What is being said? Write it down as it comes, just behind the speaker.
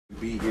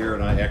be here,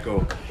 and I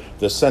echo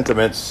the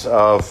sentiments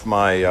of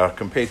my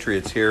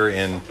compatriots here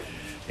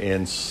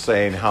in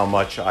saying how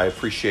much I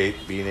appreciate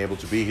being able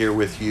to be here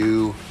with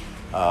you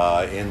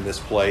in this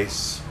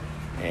place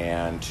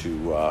and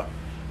to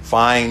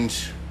find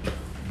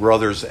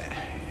brothers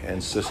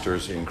and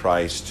sisters in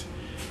Christ,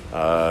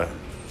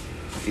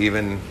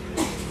 even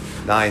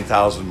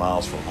 9,000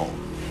 miles from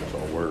home.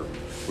 So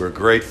we're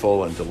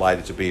grateful and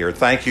delighted to be here.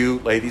 Thank you,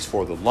 ladies,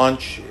 for the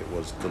lunch. It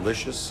was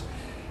delicious.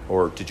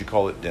 Or did you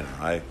call it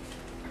dinner?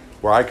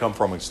 Where I come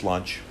from, it's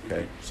lunch.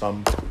 Okay,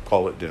 some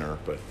call it dinner,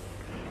 but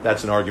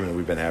that's an argument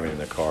we've been having in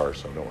the car,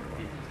 so don't worry about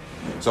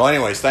it. So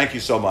anyways, thank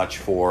you so much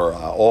for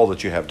all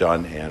that you have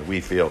done, and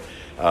we feel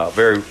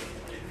very,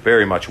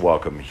 very much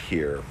welcome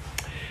here.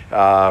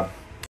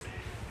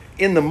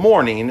 In the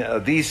morning,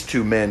 these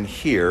two men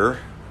here,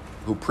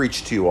 who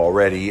preached to you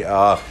already,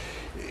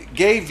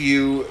 gave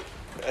you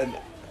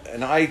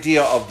an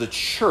idea of the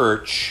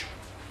church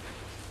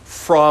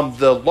from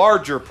the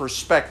larger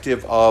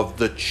perspective of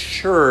the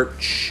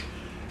church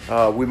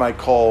we might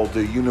call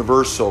the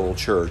universal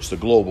church, the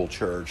global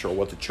church, or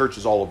what the church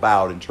is all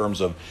about in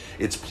terms of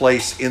its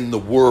place in the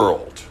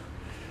world.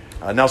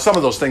 Now, some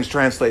of those things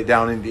translate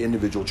down into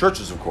individual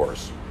churches, of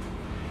course.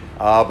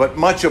 But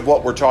much of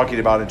what we're talking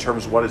about in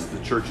terms of what is the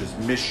church's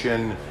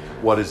mission,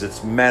 what is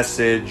its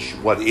message,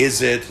 what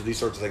is it, these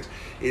sorts of things,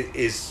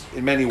 is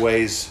in many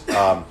ways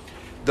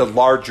the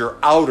larger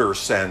outer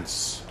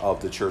sense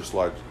of the church,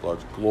 large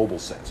global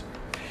sense.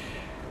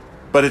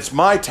 But it's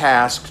my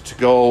task to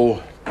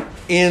go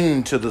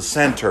into the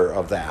center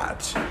of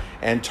that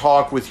and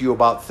talk with you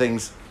about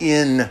things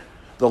in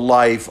the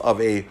life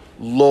of a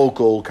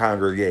local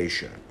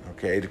congregation,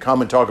 okay? To come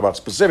and talk about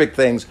specific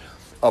things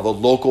of a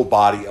local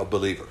body of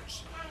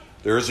believers.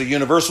 There is a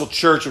universal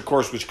church, of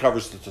course, which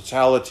covers the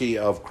totality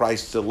of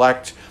Christ's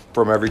elect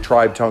from every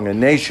tribe, tongue, and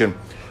nation.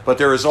 But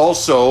there is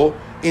also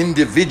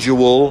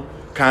individual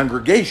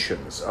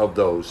congregations of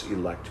those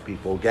elect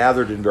people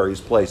gathered in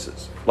various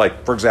places.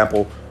 Like, for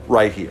example,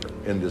 right here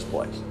in this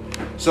place.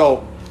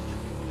 So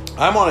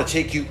I want to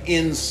take you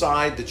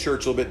inside the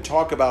church a little bit and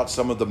talk about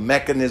some of the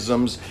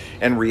mechanisms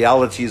and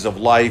realities of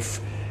life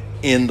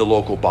in the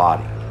local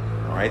body.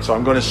 All right, so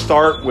I'm going to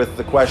start with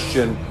the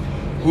question,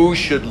 who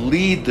should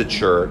lead the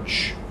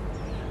church?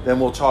 Then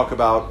we'll talk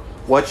about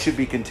what should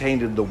be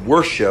contained in the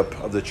worship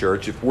of the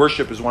church. If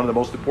worship is one of the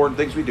most important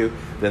things we do,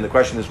 then the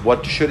question is,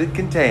 what should it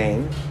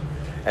contain?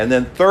 And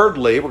then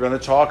thirdly, we're going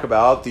to talk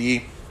about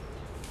the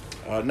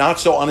not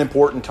so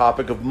unimportant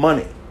topic of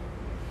money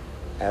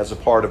as a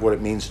part of what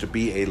it means to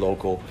be a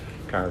local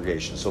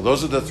congregation. So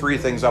those are the three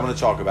things I'm going to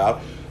talk about.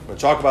 I'm going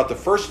to talk about the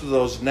first of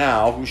those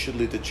now, who should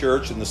lead the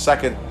church. In the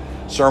second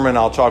sermon,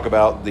 I'll talk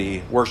about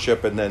the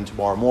worship. And then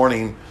tomorrow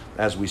morning,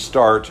 as we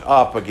start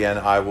up again,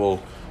 I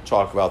will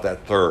talk about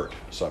that third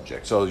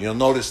subject. So you'll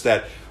notice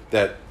that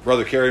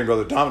Brother Kerry and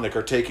Brother Dominic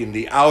are taking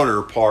the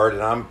outer part,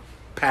 and I'm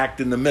packed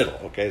in the middle.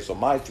 Okay, so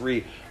my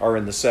three are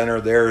in the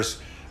center. Theirs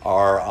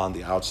are on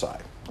the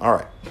outside. All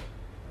right.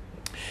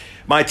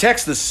 My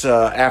text this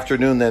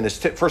afternoon then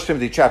is 1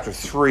 Timothy chapter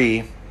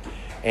 3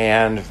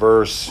 and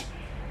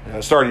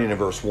starting in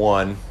verse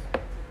 1.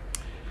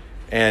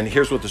 And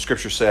here's what the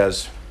scripture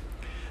says.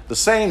 The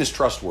saying is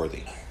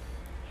trustworthy.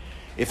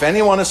 If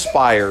anyone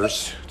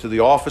aspires to the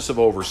office of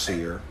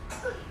overseer,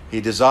 he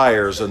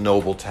desires a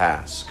noble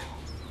task.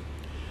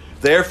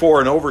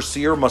 Therefore, an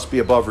overseer must be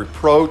above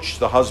reproach,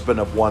 the husband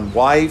of one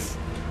wife,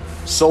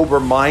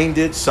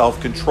 sober-minded,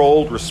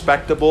 self-controlled,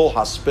 respectable,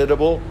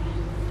 hospitable,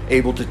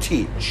 able to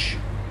teach.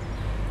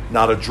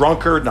 Not a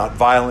drunkard, not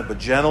violent but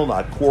gentle,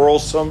 not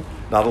quarrelsome,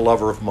 not a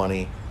lover of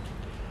money.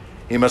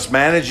 He must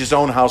manage his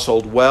own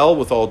household well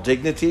with all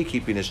dignity,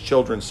 keeping his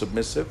children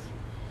submissive.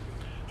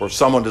 For if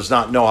someone does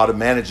not know how to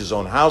manage his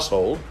own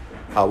household,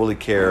 how will he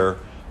care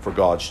for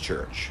God's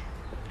church?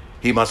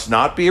 He must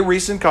not be a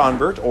recent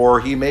convert, or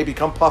he may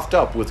become puffed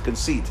up with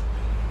conceit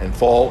and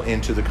fall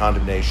into the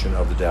condemnation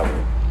of the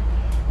devil.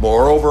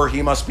 Moreover,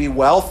 he must be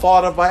well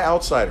thought of by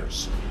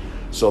outsiders,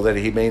 so that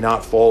he may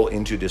not fall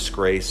into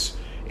disgrace,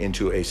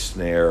 into a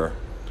snare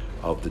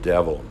of the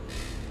devil.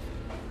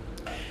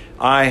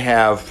 I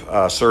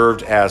have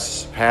served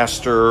as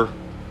pastor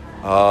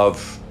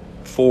of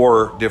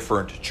 4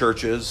 different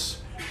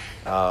churches.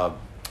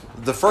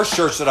 The first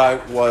church that I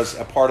was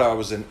a part of, I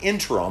was an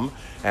interim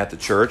at the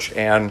church,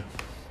 and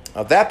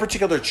that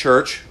particular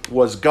church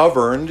was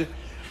governed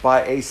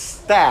by a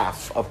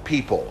staff of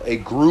people, a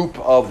group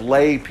of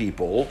lay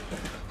people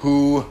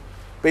who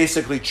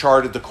basically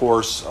charted the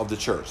course of the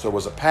church. There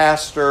was a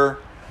pastor,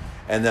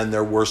 and then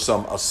there were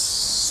some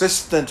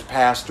assistant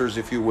pastors,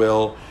 if you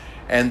will,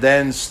 and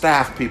then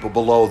staff people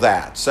below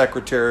that,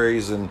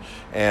 secretaries and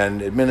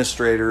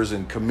administrators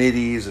and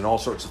committees and all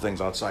sorts of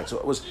things outside.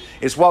 So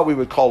it's what we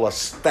would call a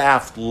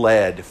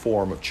staff-led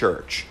form of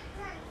church.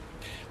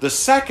 The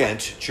second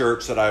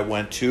church that I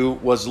went to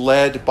was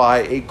led by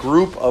a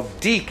group of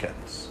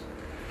deacons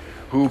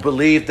who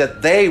believed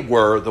that they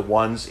were the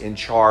ones in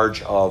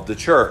charge of the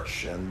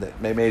church. And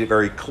they made it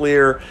very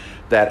clear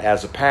that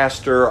as a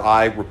pastor,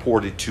 I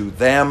reported to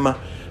them.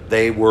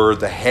 They were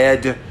the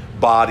head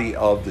body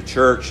of the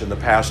church, and the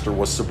pastor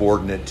was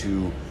subordinate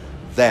to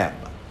them.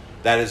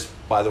 That is,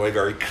 by the way,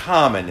 very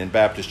common in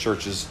Baptist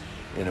churches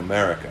in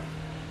America.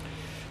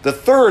 The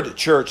third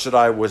church that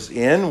I was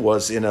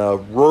in a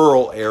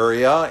rural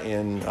area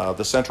in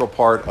the central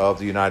part of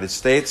the United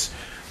States.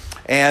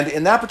 And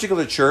in that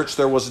particular church,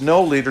 there was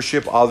no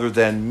leadership other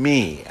than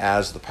me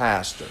as the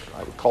pastor.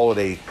 I would call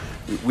it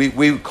we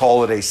would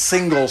call it a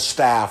single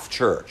staff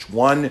church,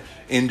 one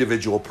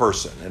individual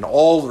person. And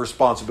all the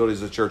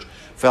responsibilities of the church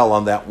fell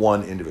on that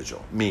one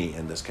individual, me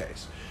in this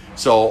case.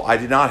 So I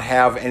did not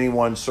have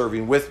anyone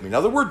serving with me.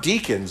 Now, there were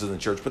deacons in the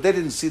church, but they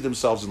didn't see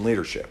themselves in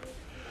leadership.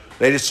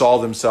 They just saw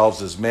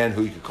themselves as men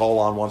who you could call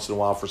on once in a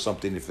while for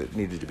something if it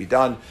needed to be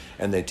done,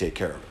 and they'd take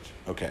care of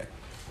it. Okay.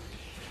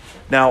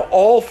 Now,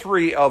 all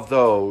three of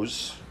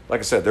those, like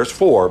I said, there's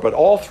four, but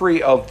all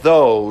three of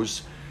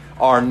those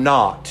are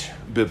not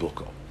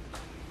biblical.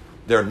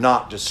 They're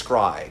not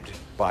described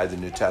by the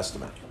New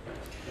Testament.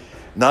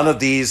 None of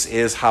these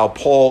is how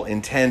Paul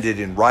intended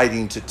in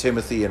writing to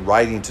Timothy and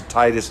writing to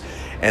Titus,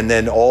 and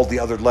then all the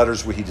other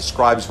letters where he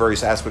describes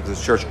various aspects of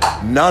the church.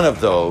 None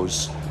of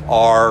those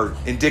are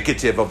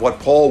indicative of what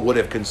Paul would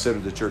have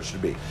considered the church to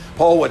be.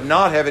 Paul would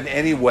not have in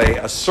any way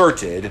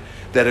asserted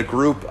that a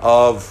group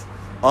of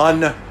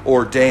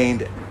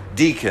unordained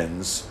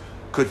deacons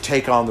could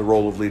take on the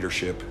role of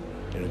leadership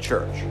in a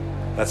church.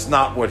 That's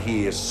not what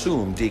he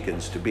assumed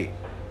deacons to be.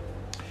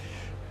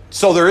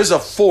 So there is a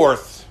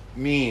fourth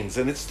means,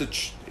 and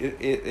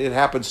it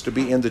happens to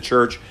be in the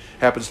church,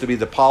 happens to be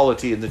the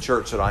polity in the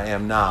church that I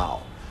am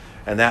now.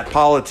 And that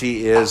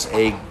polity is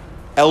a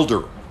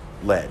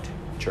elder-led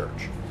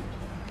church.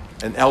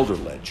 An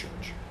elder-led church.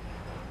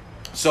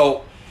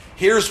 So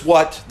here's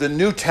what the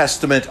New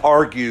Testament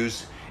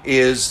argues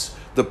is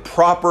the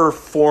proper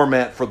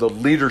format for the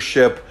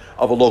leadership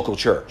of a local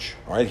church.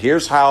 All right,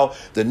 here's how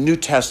the New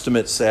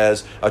Testament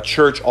says a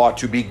church ought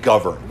to be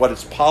governed, what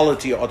its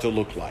polity ought to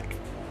look like.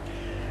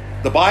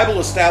 The Bible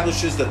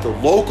establishes that the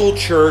local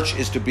church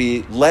is to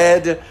be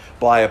led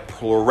by a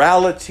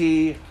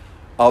plurality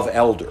of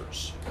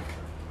elders.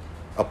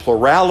 A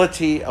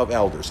plurality of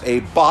elders. A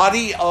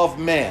body of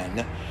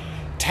men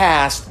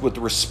tasked with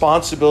the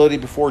responsibility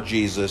before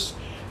Jesus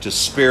to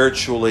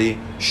spiritually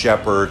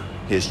shepherd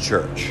his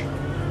church.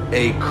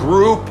 A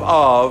group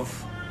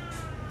of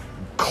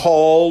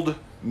called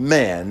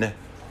men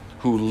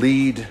who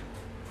lead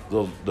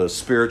the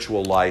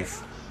spiritual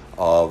life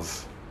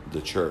of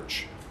the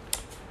church.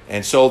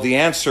 And so the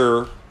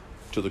answer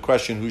to the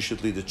question who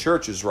should lead the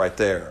church is right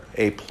there.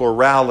 A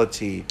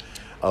plurality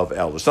of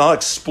elders. Now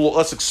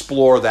let's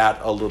explore that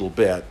a little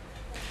bit.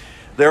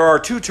 There are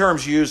two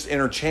terms used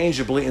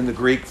interchangeably in the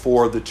Greek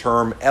for the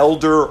term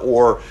elder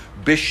or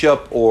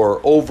bishop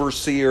or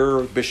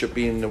overseer, bishop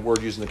being the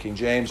word used in the King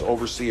James,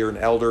 overseer and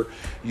elder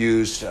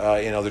used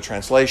in other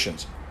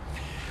translations.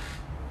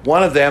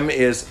 One of them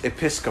is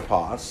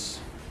episkopos,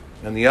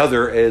 and the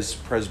other is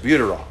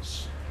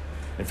presbyteros.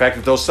 In fact,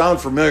 if those sound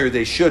familiar,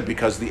 they should,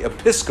 because the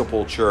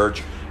Episcopal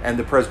Church and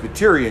the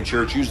Presbyterian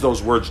Church use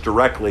those words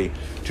directly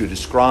to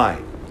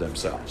describe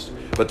themselves.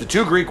 But the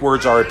two Greek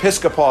words are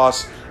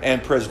episkopos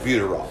and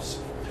presbyteros,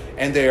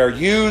 and they are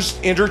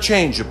used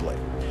interchangeably.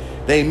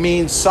 They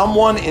mean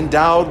someone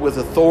endowed with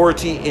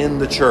authority in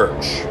the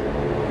church.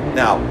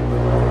 Now,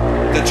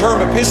 the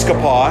term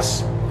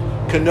episkopos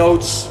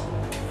connotes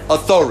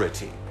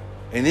authority,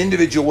 an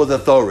individual with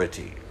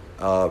authority.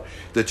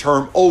 The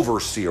term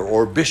overseer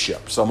or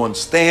bishop, someone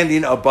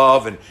standing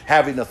above and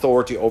having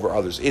authority over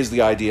others, is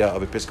the idea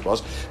of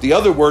episkopos. The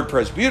other word,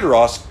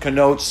 presbyteros,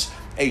 connotes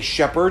a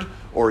shepherd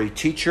or a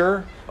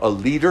teacher, a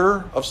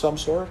leader of some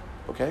sort.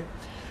 Okay?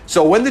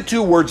 So when the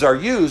two words are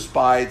used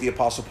by the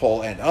Apostle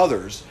Paul and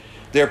others,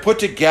 they're put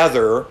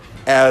together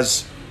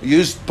as,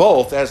 used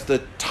both as the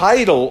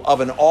title of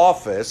an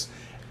office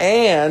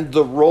and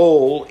the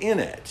role in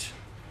it.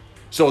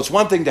 So it's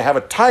one thing to have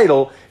a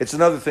title, it's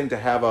another thing to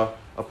have a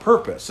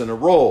purpose and a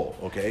role.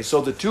 Okay, so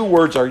the two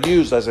words are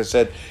used, as I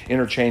said,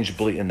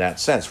 interchangeably in that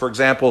sense. For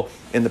example,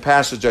 in the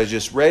passage I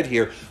just read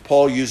here,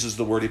 Paul uses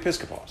the word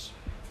episkopos.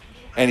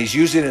 And he's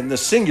using it in the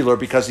singular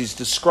because he's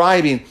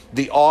describing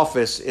the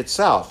office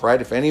itself,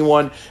 right? If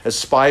anyone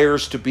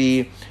aspires to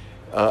be,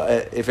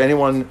 if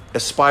anyone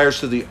aspires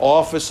to the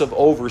office of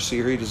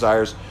overseer, he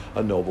desires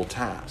a noble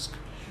task.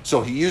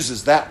 So he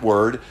uses that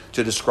word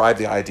to describe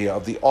the idea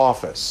of the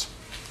office.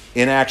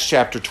 In Acts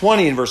chapter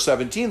 20 and verse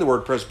 17, the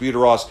word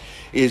presbyteros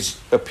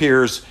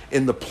appears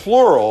in the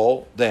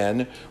plural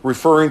then,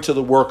 referring to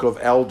the work of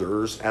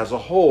elders as a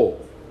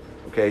whole.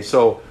 Okay,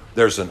 so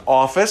there's an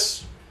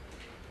office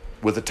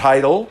with a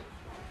title,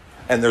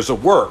 and there's a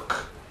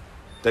work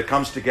that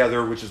comes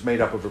together which is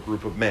made up of a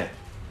group of men.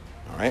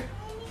 All right?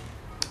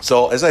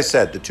 So, as I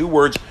said, the two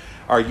words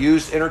are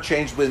used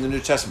interchangeably in the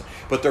New Testament,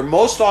 but they're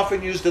most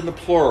often used in the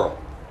plural.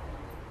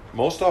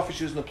 Most often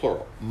used in the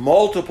plural.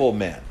 Multiple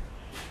men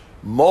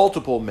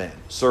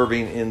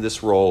serving in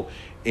this role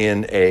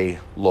in a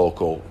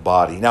local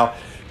body. Now,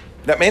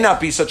 that may not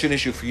be such an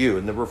issue for you.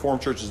 In the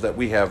Reformed churches that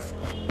we have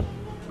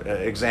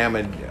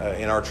examined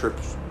in our trip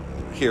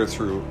here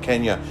through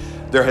Kenya,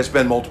 there has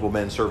been multiple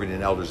men serving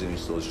in elders in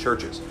each of those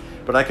churches.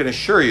 But I can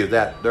assure you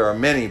that there are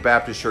many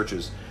Baptist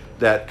churches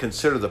that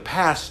consider the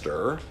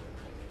pastor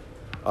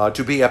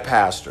to be a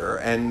pastor,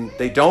 and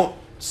they don't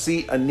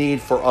see a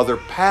need for other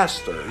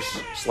pastors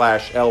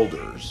 /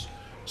 elders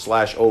 /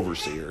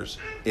 overseers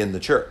in the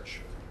church.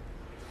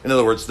 In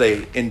other words,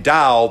 they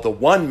endow the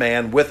one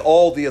man with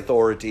all the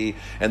authority,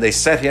 and they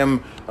set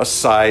him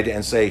aside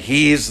and say,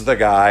 he's the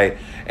guy,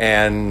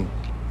 and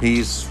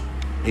he's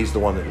the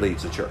one that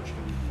leads the church.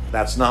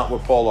 That's not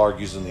what Paul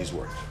argues in these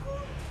words.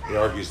 He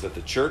argues that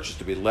the church is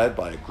to be led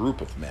by a group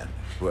of men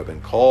who have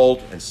been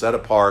called and set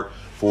apart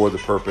for the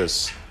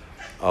purpose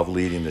of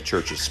leading the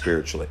churches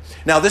spiritually.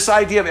 Now, this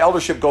idea of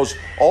eldership goes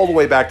all the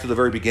way back to the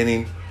very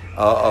beginning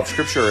of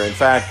Scripture. In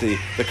fact,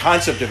 the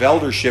concept of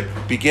eldership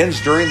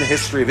begins during the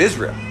history of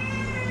Israel.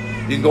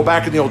 You can go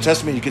back in the Old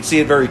Testament, you can see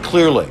it very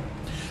clearly.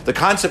 The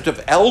concept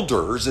of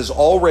elders is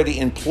already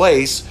in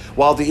place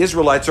while the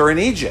Israelites are in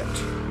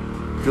Egypt.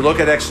 If you look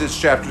at Exodus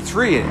chapter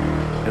 3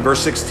 and verse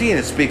 16,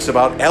 it speaks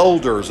about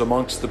elders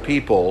amongst the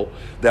people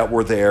that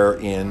were there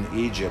in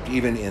Egypt,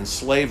 even in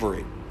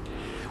slavery.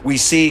 We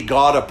see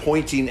God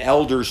appointing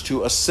elders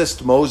to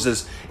assist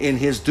Moses in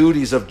his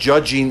duties of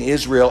judging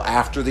Israel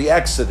after the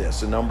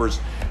Exodus in Numbers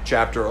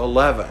chapter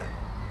 11.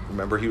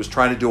 Remember, he was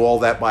trying to do all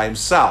that by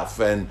himself,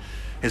 and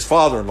his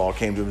father-in-law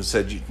came to him and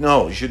said,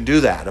 no, you shouldn't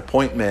do that.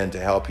 Appoint men to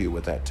help you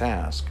with that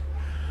task.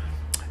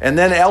 And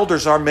then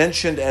elders are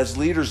mentioned as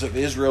leaders of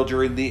Israel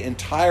during the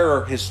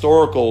entire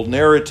historical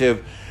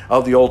narrative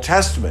of the Old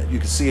Testament. You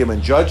can see them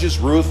in Judges,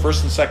 Ruth,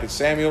 1st and 2nd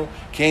Samuel,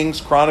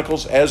 Kings,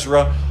 Chronicles,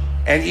 Ezra,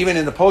 and even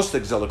in the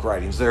post-exilic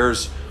writings,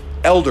 there's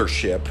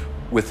eldership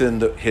within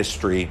the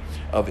history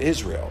of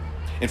Israel.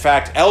 In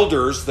fact,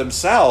 elders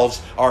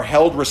themselves are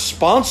held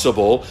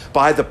responsible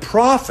by the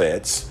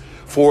prophets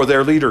for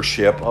their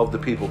leadership of the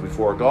people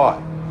before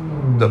God.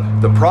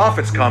 The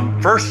prophets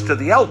come first to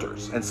the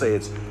elders and say,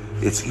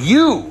 it's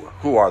you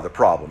who are the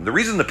problem. The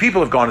reason the people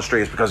have gone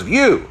astray is because of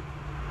you.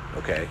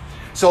 Okay?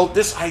 So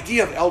this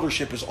idea of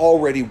eldership is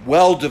already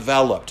well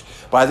developed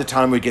by the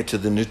time we get to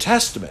the New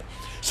Testament.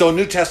 So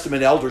New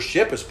Testament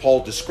eldership, as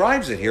Paul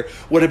describes it here,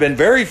 would have been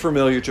very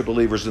familiar to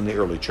believers in the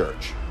early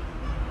church,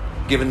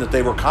 given that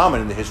they were common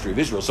in the history of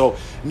Israel. So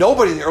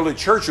nobody in the early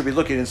church would be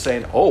looking and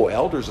saying, oh,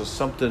 elders is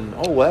something,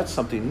 oh, well, that's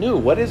something new.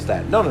 What is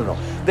that? No.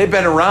 They've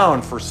been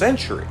around for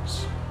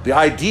centuries. The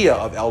idea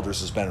of elders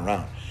has been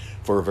around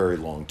for a very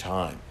long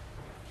time.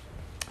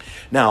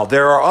 Now,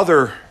 there are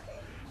other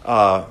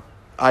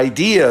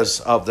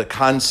ideas of the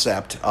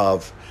concept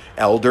of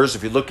elders.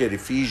 If you look at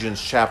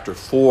Ephesians chapter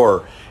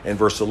 4 and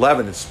verse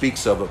 11, it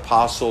speaks of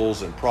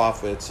apostles and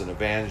prophets and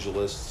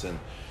evangelists and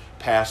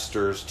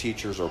pastors,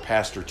 teachers, or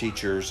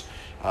pastor-teachers.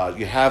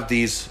 You have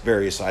these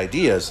various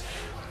ideas.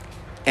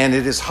 And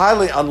it is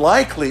highly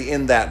unlikely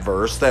in that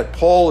verse that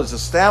Paul is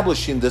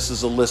establishing this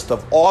as a list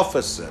of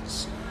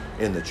offices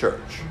in the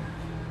church.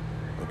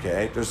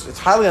 Okay? It's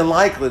highly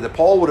unlikely that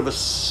Paul would have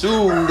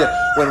assumed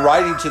when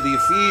writing to the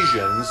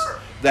Ephesians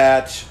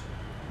that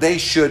they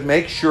should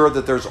make sure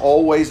that there's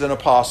always an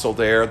apostle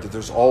there, that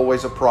there's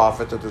always a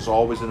prophet, that there's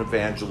always an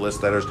evangelist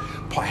that is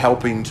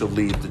helping to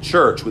lead the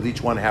church, with each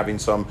one having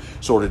some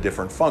sort of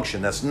different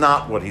function. That's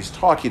not what he's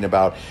talking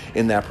about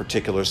in that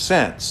particular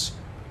sense.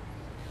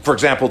 For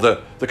example,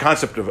 the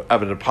concept of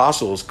an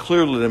apostle is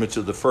clearly limited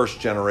to the first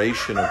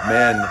generation of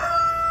men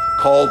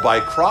called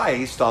by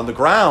Christ on the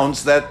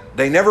grounds that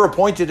they never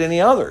appointed any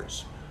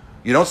others.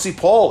 You don't see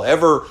Paul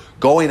ever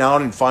going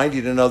out and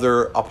finding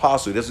another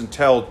apostle. He doesn't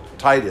tell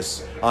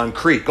Titus on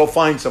Crete, go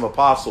find some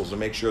apostles and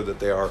make sure that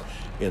they are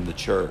in the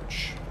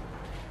church.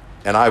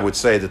 And I would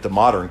say that the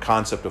modern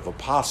concept of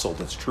apostle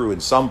that's true in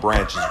some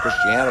branches of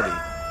Christianity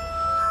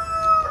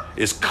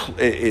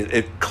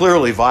it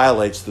clearly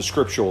violates the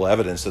scriptural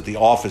evidence that the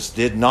office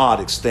did not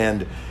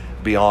extend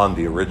beyond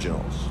the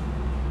originals.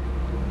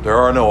 There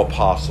are no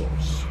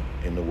apostles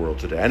in the world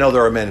today. I know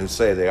there are men who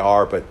say they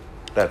are, but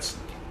that's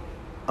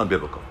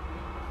unbiblical.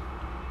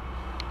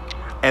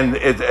 And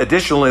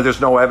additionally, there's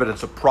no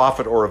evidence of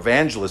prophet or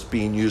evangelist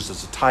being used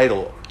as a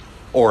title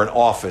or an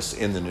office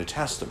in the New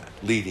Testament,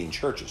 leading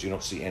churches. You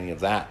don't see any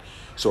of that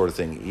sort of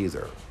thing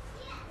either.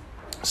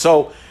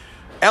 So,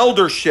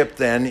 eldership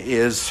then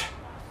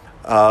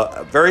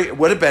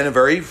would have been a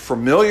very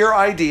familiar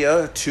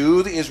idea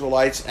to the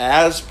Israelites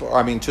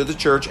to the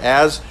church,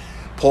 as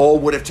Paul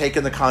would have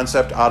taken the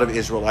concept out of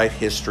Israelite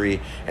history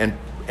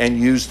and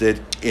used it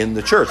in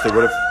the church. They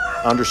would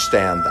have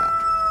understand that.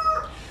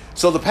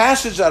 So the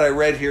passage that I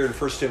read here in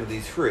 1 Timothy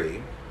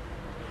 3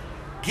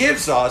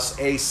 gives us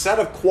a set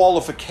of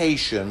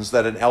qualifications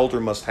that an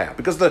elder must have.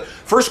 Because the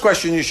first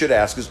question you should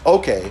ask is,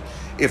 okay,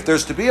 if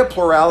there's to be a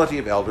plurality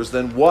of elders,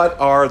 then what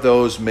are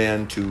those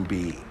men to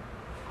be?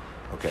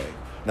 Okay.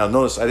 Now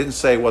notice, I didn't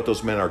say what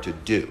those men are to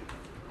do.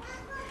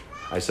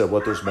 I said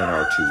what those men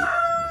are to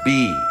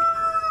be.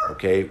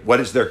 Okay. What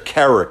is their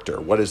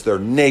character? What is their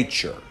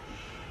nature?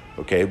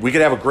 Okay. We could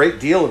have a great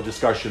deal of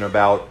discussion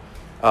about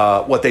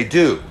what they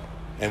do.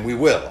 And we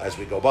will as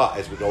we go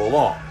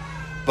along.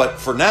 But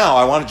for now,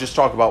 I want to just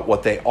talk about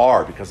what they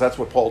are, because that's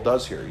what Paul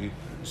does here.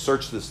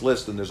 search this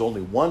list, and there's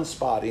only one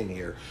spot in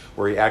here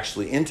where he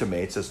actually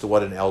intimates as to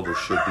what an elder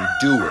should be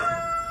doing.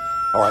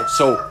 All right,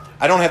 so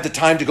I don't have the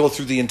time to go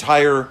through the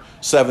entire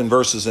 7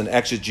 verses and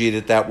exegete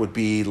it. That would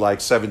be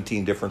like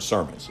 17 different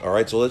sermons. All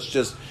right, so let's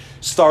just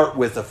start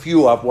with a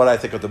few of what I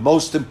think are the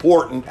most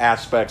important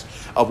aspects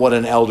of what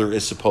an elder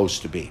is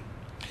supposed to be.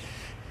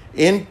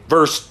 In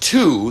verse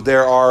 2,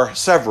 there are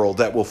several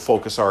that we'll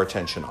focus our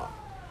attention on.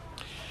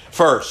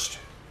 First,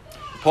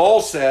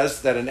 Paul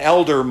says that an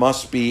elder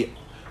must be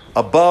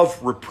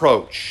above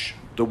reproach.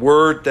 The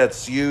word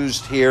that's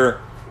used here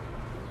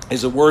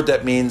is a word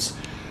that means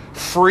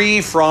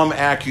free from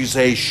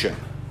accusation,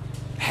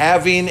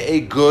 having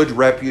a good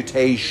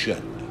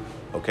reputation,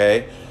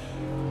 okay?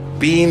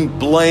 Being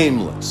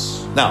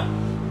blameless. Now,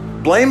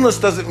 blameless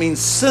doesn't mean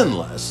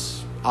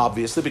sinless,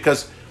 obviously,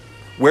 because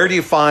where do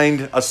you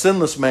find a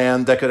sinless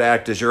man that could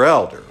act as your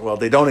elder? Well,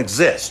 they don't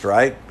exist,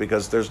 right?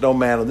 Because there's no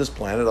man on this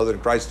planet other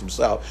than Christ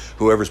himself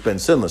who ever's been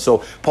sinless.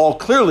 So Paul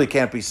clearly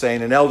can't be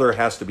saying an elder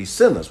has to be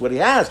sinless. What he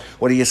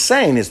is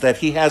saying is that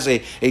he has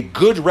a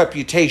good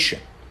reputation.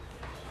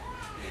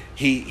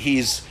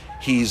 He's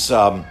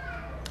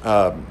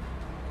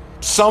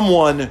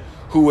someone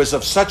who is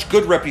of such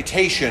good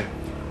reputation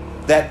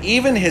that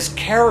even his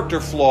character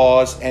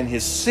flaws and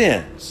his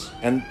sins,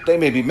 and they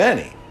may be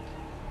many,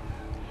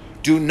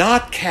 do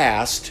not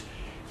cast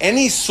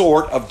any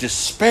sort of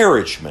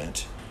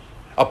disparagement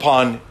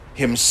upon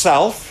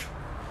himself,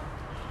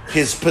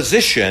 his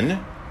position,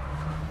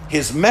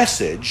 his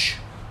message,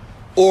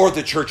 or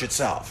the church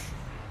itself.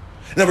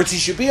 In other words, he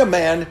should be a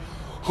man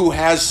who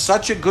has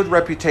such a good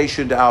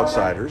reputation to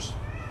outsiders,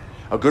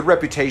 a good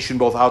reputation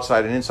both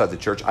outside and inside the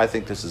church. I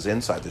think this is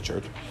inside the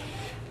church.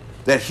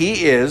 That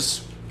he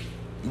is,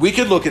 we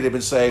could look at him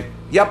and say,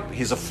 yep,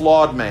 he's a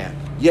flawed man.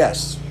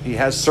 Yes, he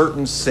has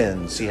certain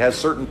sins. He has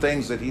certain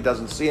things that he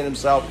doesn't see in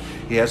himself.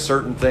 He has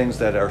certain things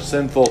that are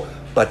sinful,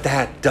 but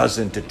that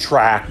doesn't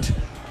detract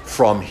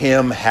from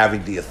him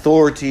having the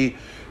authority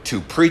to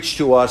preach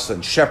to us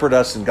and shepherd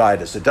us and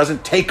guide us. It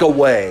doesn't take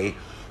away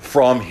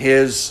from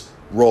his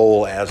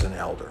role as an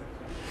elder.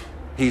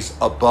 He's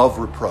above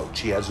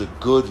reproach. He has a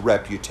good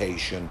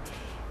reputation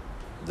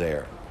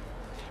there.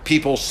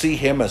 People see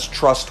him as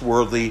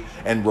trustworthy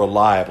and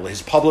reliable.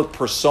 His public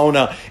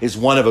persona is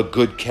one of a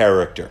good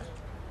character.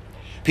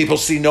 People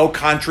see no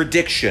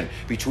contradiction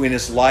between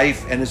his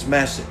life and his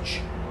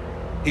message.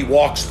 He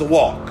walks the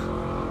walk.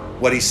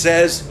 What he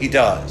says, he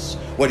does.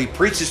 What he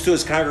preaches to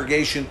his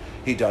congregation,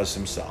 he does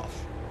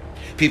himself.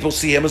 People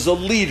see him as a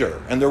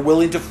leader, and they're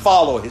willing to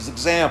follow his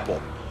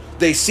example.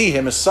 They see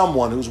him as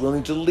someone who's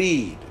willing to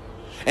lead,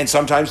 and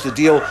sometimes to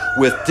deal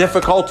with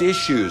difficult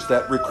issues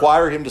that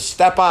require him to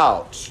step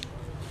out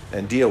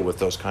and deal with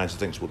those kinds of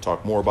things. We'll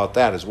talk more about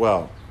that as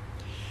well.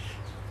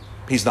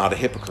 He's not a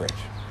hypocrite.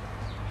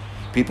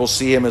 People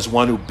see him as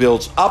one who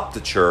builds up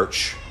the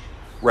church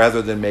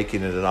rather than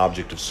making it an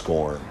object of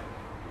scorn.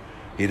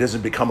 He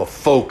doesn't become a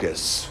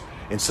focus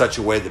in such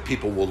a way that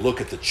people will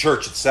look at the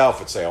church itself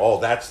and say, oh,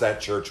 that's that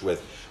church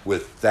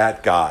with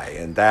that guy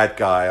and that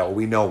guy. Oh,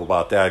 we know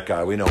about that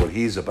guy. We know what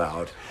he's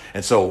about.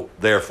 And so,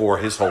 therefore,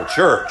 his whole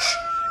church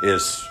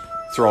is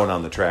thrown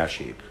on the trash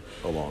heap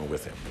along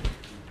with him.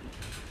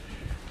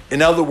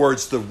 In other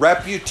words, the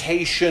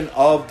reputation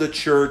of the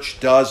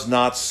church does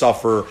not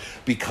suffer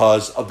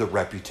because of the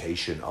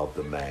reputation of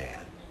the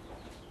man.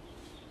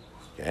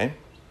 Okay?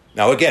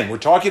 Now, again, we're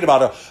talking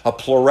about a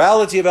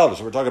plurality of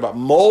elders. We're talking about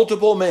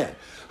multiple men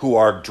who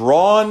are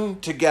drawn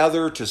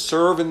together to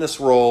serve in this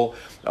role,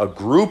 a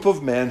group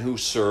of men who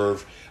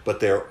serve, but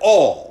they're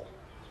all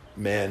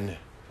men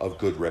of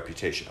good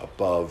reputation,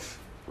 above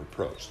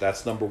reproach.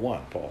 That's number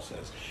one, Paul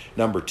says.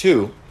 Number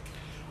two,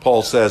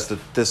 Paul says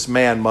that this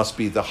man must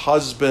be the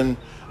husband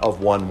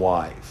of one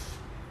wife.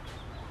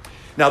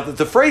 Now,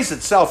 the phrase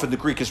itself in the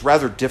Greek is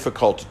rather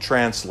difficult to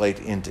translate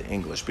into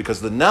English because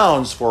the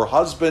nouns for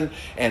husband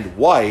and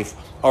wife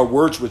are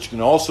words which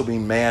can also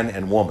mean man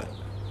and woman.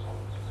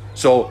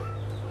 So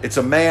it's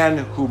a man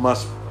who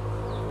must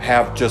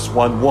have just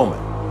one woman.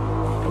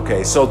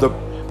 Okay, so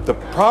the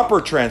proper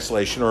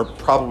translation, or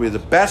probably the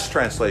best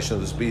translation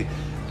of this, be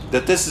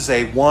that this is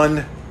a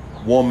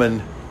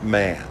one-woman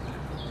man.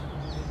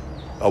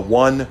 A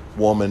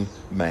one-woman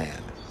man.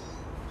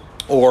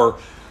 Or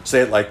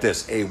say it like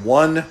this, a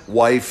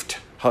one-wifed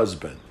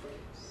husband.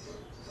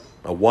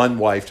 A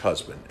one-wifed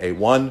husband. A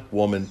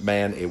one-woman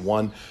man, a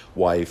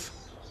one-wife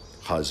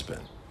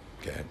husband.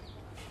 Okay.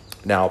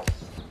 Now,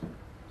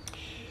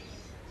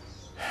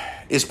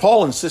 is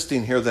Paul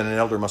insisting here that an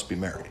elder must be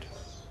married?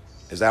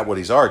 Is that what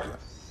he's arguing?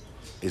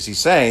 Is he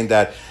saying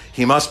that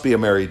he must be a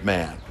married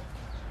man?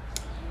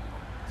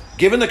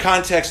 Given the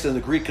context and the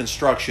Greek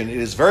construction, it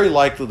is very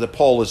likely that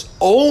Paul is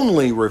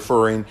only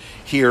referring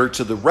here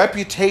to the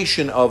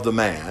reputation of the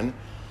man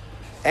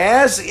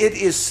as it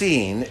is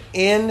seen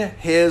in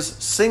his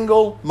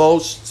single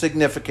most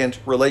significant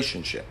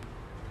relationship.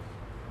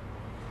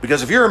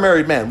 Because if you're a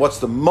married man, what's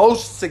the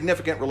most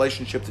significant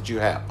relationship that you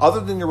have?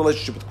 Other than your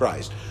relationship with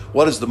Christ,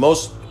 what is the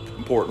most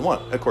important one?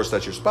 Of course,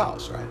 that's your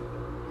spouse, right?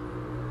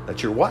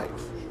 That's your wife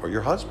or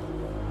your husband.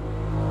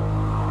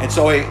 And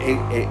so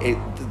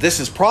this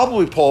is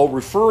probably Paul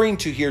referring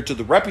to here to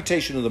the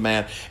reputation of the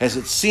man as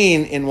it's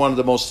seen in one of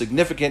the most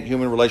significant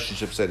human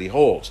relationships that he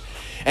holds.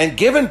 And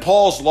given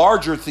Paul's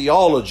larger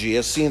theology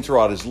as seen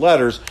throughout his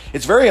letters,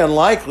 it's very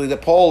unlikely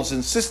that Paul is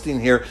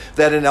insisting here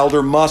that an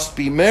elder must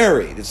be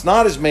married. It's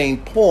not his main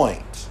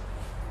point,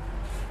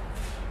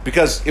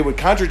 because it would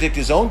contradict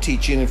his own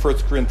teaching in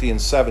 1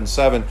 Corinthians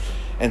 7:7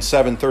 and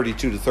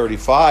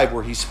 7:32-35,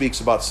 where he speaks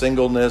about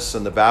singleness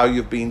and the value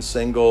of being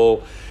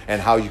single,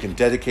 and how you can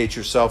dedicate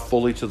yourself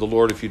fully to the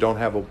Lord if you don't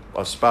have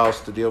a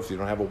spouse to deal with, if you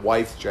don't have a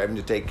wife that you're having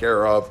to take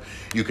care of.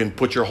 You can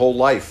put your whole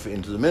life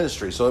into the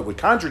ministry. So it would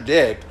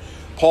contradict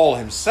Paul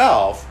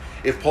himself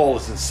if Paul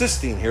is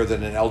insisting here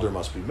that an elder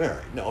must be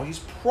married. No, he's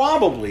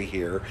probably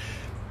here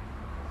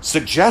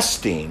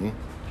suggesting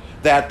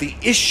that the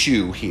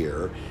issue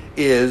here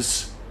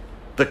is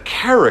the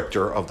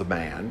character of the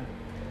man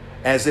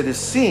as it is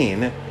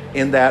seen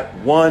in that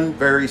one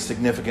very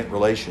significant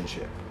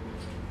relationship.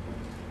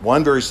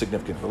 One very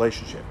significant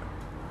relationship.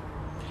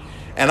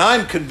 And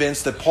I'm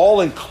convinced that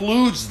Paul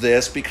includes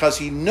this because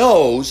he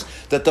knows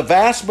that the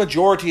vast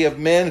majority of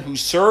men who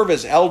serve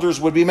as elders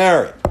would be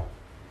married.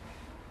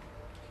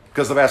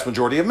 Because the vast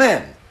majority of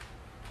men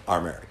are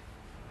married.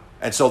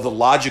 And so the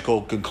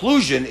logical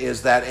conclusion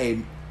is that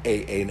an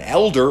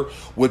elder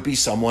would be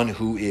someone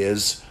who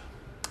is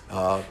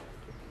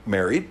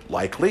married,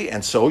 likely.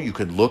 And so you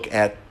could look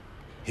at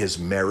his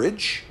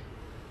marriage,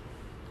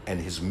 and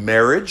his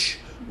marriage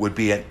would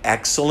be an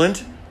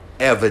excellent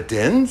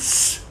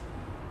evidence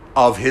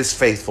of his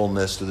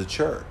faithfulness to the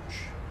church.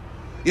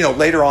 You know,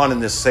 later on in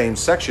this same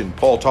section,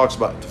 Paul talks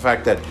about the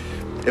fact that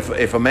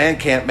if a man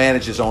can't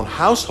manage his own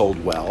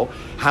household well,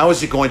 how is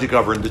he going to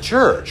govern the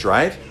church,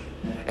 right?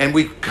 And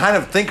we kind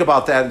of think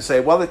about that and say,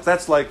 well,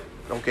 that's like,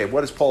 okay,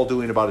 what is Paul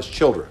doing about his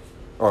children?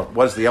 Or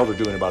what is the elder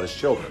doing about his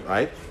children,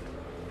 right?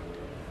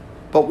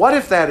 But what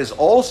if that is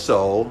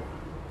also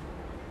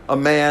a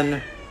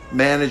man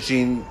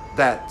managing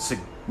that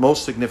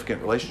most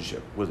significant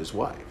relationship with his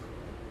wife?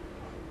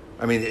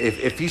 I mean,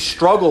 if he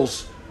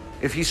struggles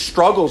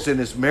in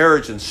his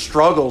marriage and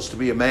struggles to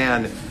be a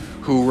man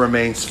who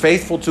remains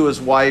faithful to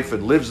his wife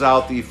and lives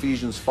out the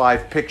Ephesians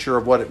 5 picture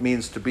of what it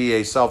means to be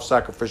a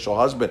self-sacrificial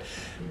husband,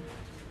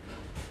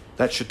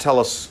 that should tell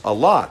us a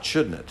lot,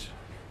 shouldn't it,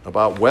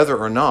 about whether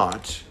or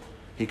not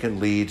he can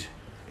lead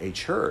a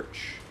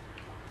church,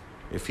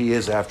 if he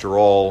is, after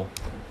all,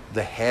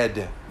 the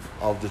head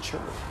of the church.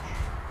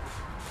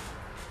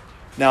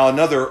 Now,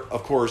 another,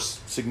 of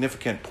course,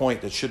 significant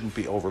point that shouldn't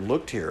be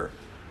overlooked here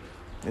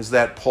is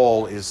that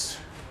Paul is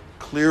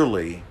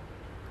clearly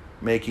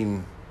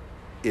making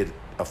it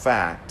a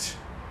fact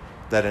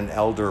that an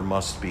elder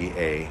must be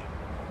a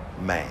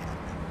man.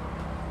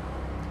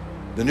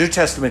 The New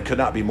Testament could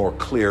not be more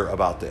clear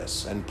about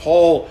this. And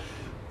Paul,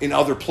 in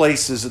other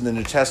places in the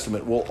New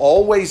Testament, will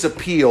always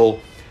appeal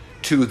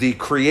to the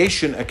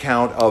creation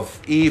account of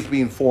Eve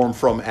being formed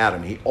from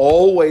Adam. He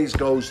always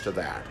goes to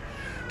that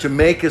to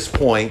make his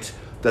point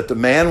that the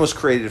man was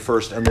created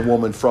first and the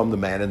woman from the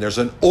man. And there's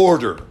an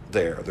order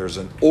there. There's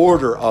an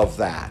order of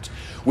that,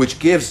 which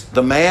gives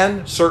the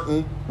man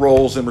certain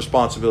roles and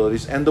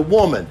responsibilities and the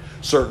woman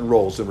certain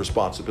roles and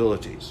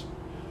responsibilities.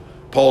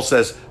 Paul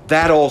says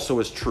that also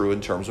is true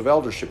in terms of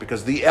eldership,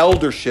 because the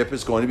eldership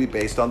is going to be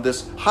based on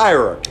this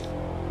hierarchy.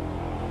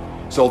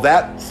 So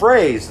that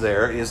phrase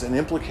there is an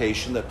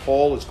implication that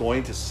Paul is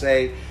going to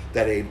say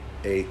that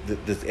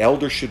the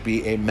elder should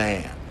be a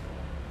man.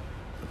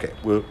 Okay,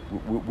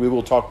 we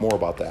will talk more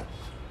about that.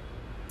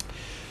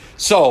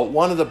 So,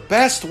 one of the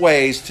best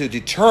ways to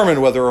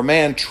determine whether a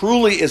man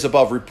truly is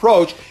above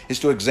reproach is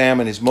to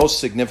examine his most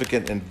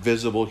significant and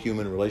visible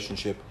human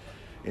relationship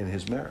in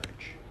his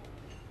marriage.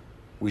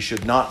 We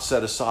should not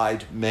set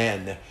aside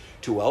men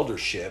to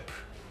eldership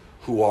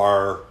who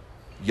are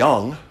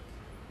young,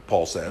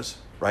 Paul says,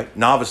 right?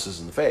 Novices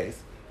in the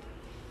faith,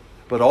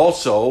 but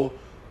also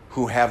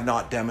who have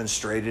not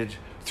demonstrated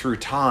through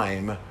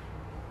time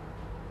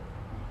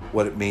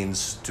what it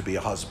means to be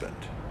a husband,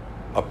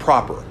 a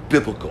proper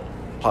biblical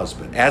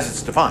husband, as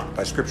it's defined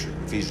by Scripture,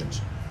 Ephesians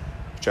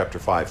chapter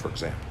 5, for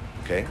example.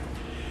 Okay?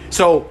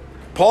 So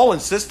Paul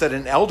insists that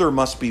an elder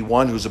must be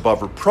one who's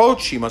above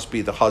reproach. He must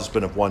be the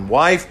husband of one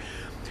wife.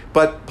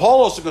 But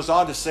Paul also goes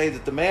on to say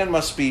that the man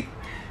must be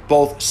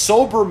both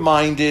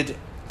sober-minded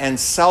and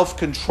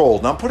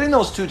self-controlled. Now, I'm putting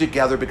those two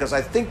together because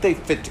I think they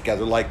fit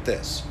together like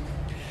this.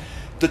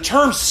 The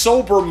term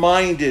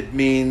sober-minded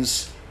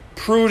means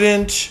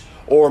prudent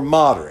or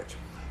moderate.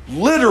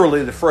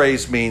 Literally, the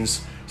phrase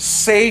means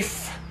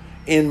safe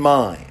in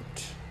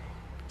mind.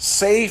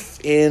 Safe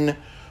in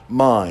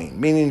mind,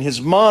 meaning his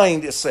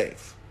mind is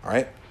safe. All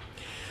right.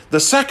 The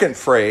second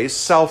phrase,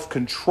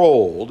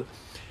 self-controlled,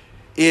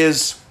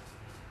 is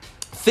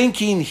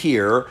thinking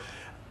here.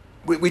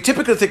 We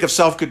typically think of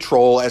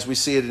self-control as we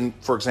see it in,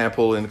 for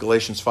example, in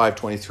Galatians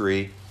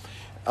 5:23,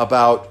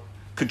 about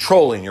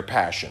controlling your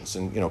passions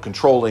and,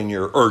 controlling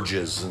your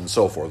urges and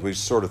so forth. We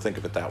sort of think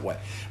of it that way.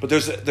 But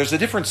there's a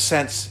different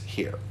sense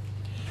here.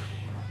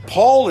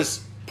 Paul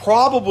is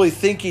probably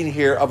thinking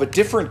here of a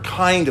different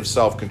kind of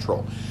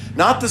self-control.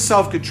 Not the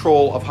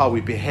self-control of how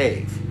we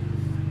behave,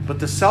 but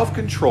the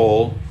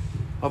self-control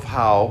of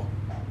how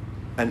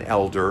an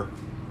elder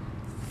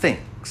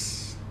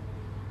thinks.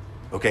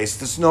 Okay, so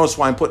this, notice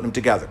why I'm putting them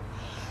together.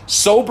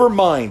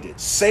 Sober-minded,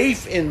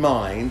 safe in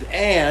mind,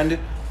 and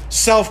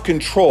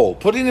self-control.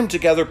 Putting them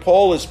together,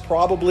 Paul is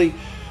probably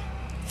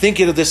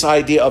thinking of this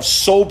idea of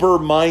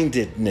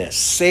sober-mindedness,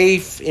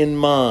 safe in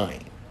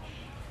mind.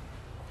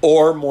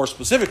 Or more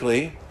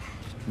specifically,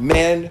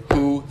 men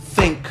who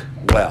think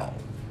well.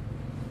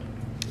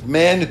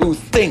 Men who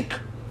think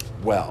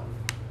well.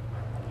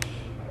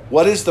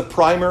 What is the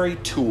primary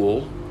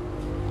tool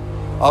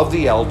of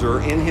the elder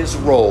in his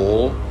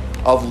role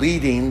of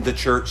leading the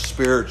church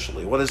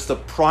spiritually? What is the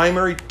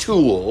primary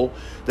tool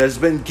that has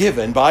been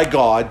given by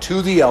God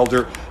to the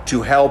elder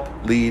to help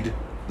lead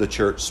the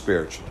church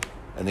spiritually?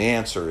 And the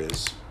answer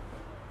is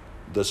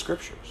the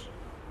Scriptures,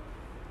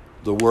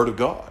 the Word of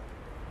God.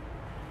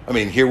 I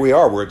mean, here we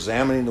are. We're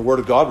examining the Word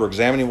of God. We're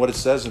examining what it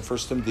says in 1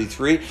 Timothy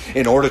 3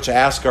 in order to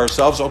ask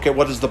ourselves, okay,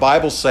 what does the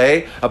Bible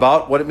say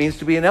about what it means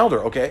to be an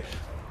elder? Okay,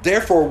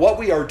 therefore, what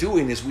we are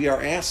doing is we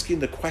are asking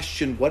the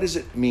question, what does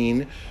it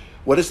mean?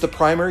 What is the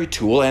primary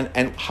tool,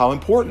 and how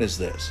important is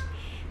this?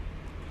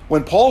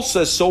 When Paul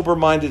says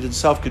sober-minded and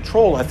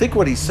self-control, I think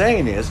what he's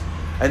saying is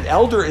an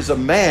elder is a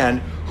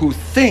man who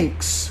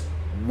thinks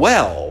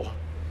well,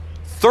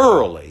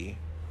 thoroughly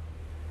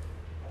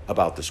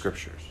about the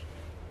Scriptures.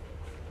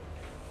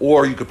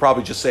 Or you could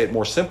probably just say it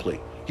more simply.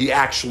 He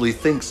actually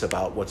thinks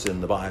about what's in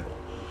the Bible.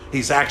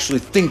 He's actually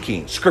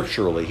thinking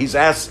scripturally. He's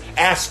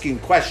asking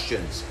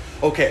questions.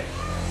 Okay,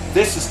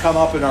 this has come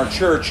up in our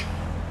church.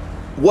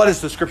 What does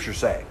the Scripture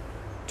say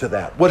to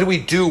that? What do we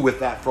do with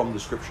that from the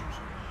Scriptures?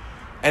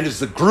 And as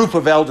the group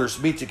of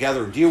elders meet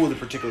together and deal with a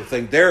particular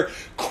thing, their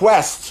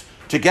quest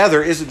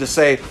together isn't to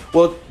say,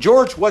 well,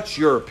 George, what's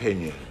your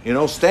opinion?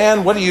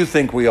 Stan, what do you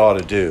think we ought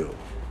to do?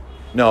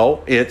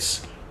 No,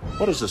 it's,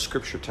 what does the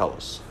Scripture tell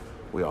us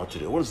we ought to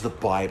do? What does the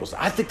Bible say?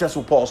 I think that's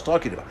what Paul's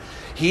talking about.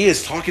 He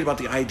is talking about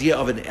the idea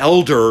of an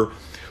elder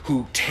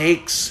who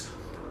takes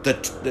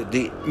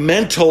the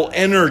mental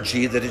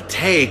energy that it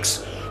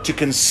takes to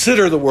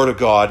consider the Word of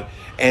God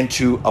and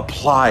to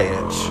apply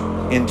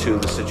it into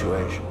the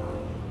situation.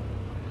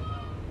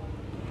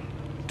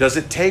 Does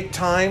it take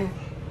time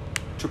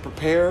to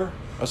prepare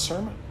a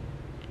sermon?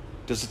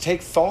 Does it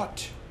take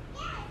thought?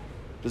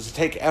 Does it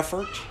take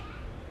effort?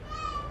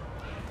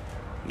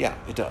 Yeah,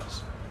 it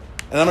does.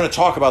 And I'm going to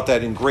talk about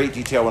that in great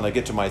detail when I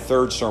get to my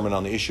third sermon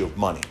on the issue of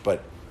money.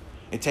 But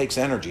it takes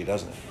energy,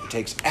 doesn't it? It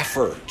takes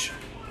effort.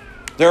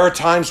 There are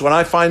times when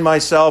I find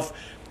myself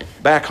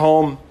back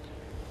home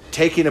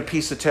taking a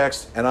piece of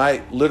text and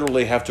I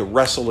literally have to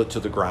wrestle it to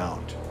the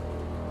ground.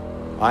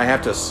 I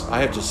have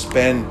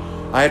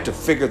to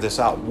figure this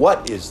out.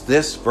 What is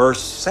this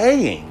verse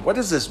saying? What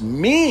does this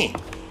mean?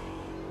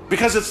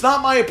 Because it's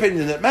not my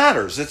opinion that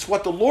matters. It's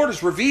what the Lord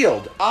has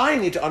revealed. I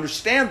need to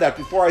understand that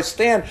before I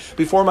stand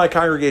before my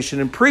congregation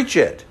and preach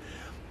it.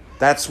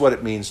 That's what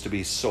it means to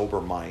be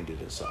sober-minded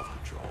and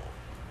self-control.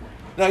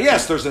 Now,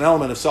 yes, there's an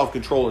element of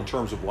self-control in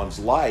terms of one's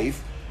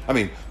life. I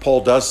mean,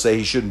 Paul does say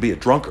he shouldn't be a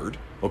drunkard.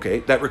 Okay,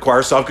 that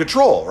requires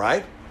self-control,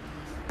 right?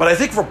 But I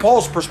think from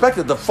Paul's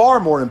perspective, the far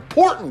more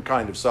important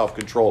kind of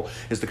self-control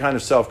is the kind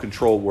of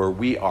self-control where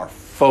we are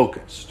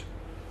focused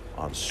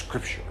on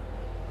Scripture,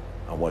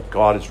 on what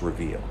God has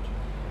revealed,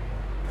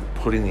 and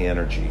putting the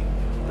energy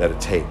that it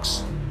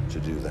takes to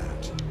do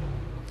that.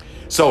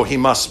 So he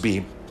must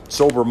be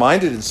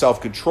sober-minded and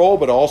self-control,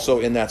 but also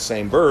in that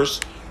same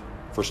verse,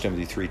 1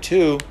 Timothy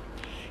 3:2,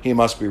 he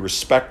must be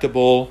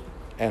respectable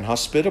and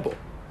hospitable.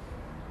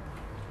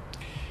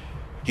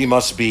 He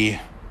must be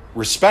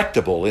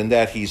respectable in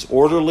that he's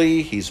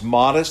orderly, he's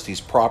modest,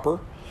 he's proper.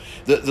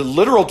 The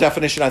literal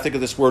definition, I think,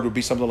 of this word would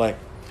be something like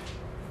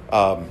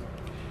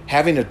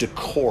having a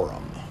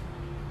decorum,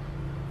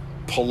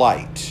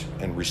 polite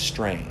and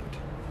restrained.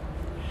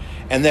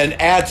 And then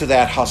add to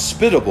that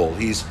hospitable.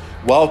 He's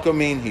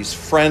welcoming, he's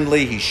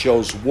friendly, he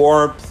shows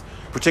warmth,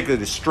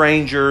 particularly to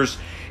strangers.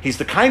 He's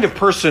the kind of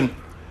person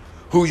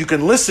who you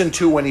can listen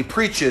to when he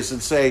preaches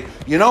and say,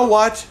 you know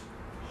what?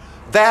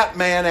 That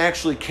man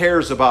actually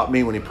cares about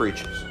me when he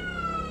preaches.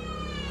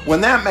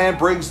 When that man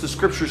brings the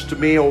Scriptures to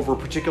me over a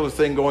particular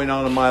thing going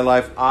on in my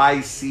life,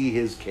 I see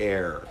his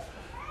care.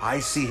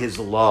 I see his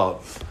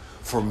love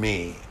for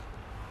me.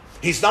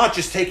 He's not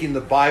just taking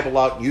the Bible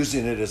out and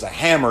using it as a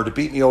hammer to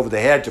beat me over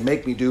the head to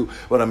make me do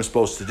what I'm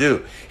supposed to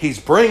do. He's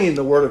bringing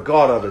the Word of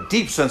God out of a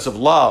deep sense of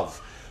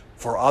love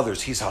for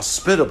others. He's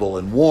hospitable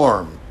and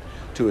warm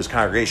to his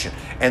congregation.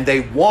 And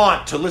they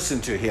want to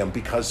listen to him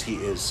because he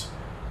is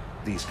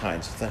these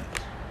kinds of things.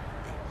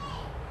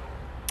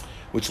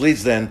 Which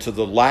leads then to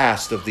the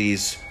last of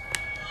these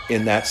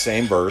in that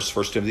same verse,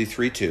 1 Timothy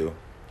 3:2.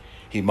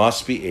 He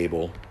must be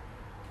able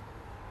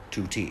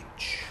to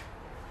teach.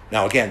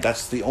 Now again,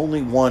 that's the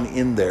only one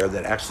in there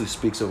that actually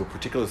speaks of a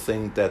particular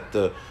thing that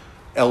the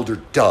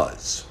elder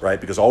does, right?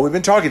 Because all we've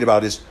been talking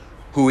about is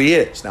who he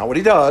is. Not what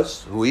he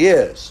does, who he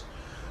is.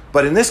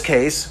 But in this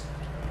case,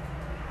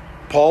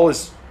 Paul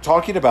is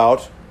talking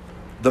about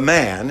the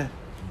man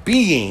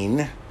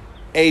being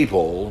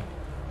able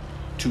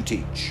to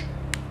teach.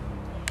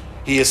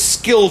 He is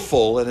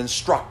skillful at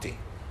instructing.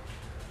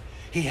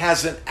 He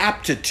has an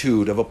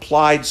aptitude of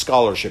applied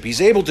scholarship. He's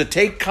able to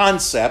take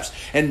concepts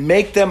and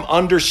make them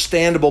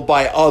understandable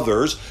by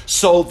others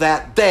so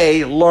that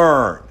they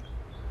learn.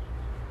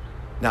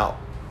 Now,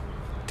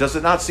 does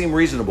it not seem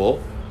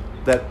reasonable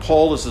that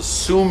Paul is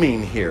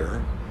assuming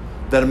here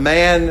that a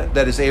man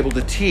that is able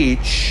to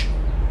teach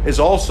is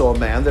also a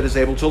man that is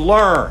able to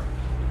learn?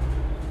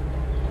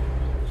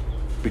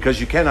 Because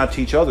you cannot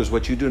teach others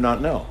what you do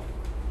not know.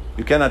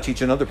 You cannot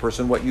teach another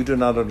person what you do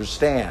not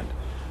understand.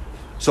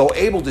 So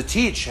able to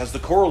teach has the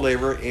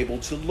corollary able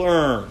to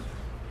learn.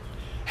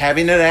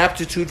 Having an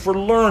aptitude for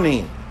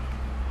learning.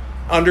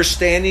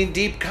 Understanding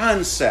deep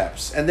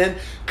concepts. And then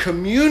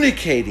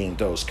communicating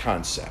those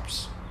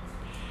concepts.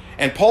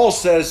 And Paul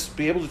says,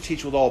 be able to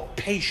teach with all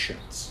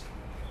patience.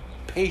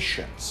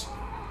 Patience.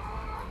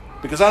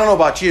 Because I don't know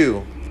about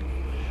you,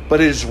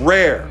 but it is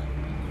rare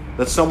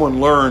that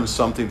someone learns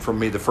something from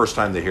me the first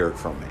time they hear it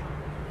from me.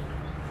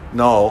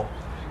 No,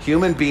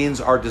 human beings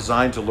are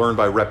designed to learn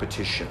by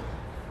repetition.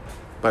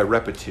 By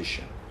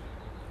repetition.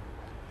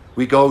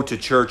 We go to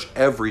church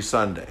every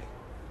Sunday,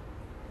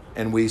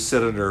 and we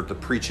sit under the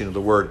preaching of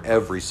the word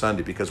every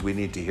Sunday because we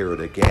need to hear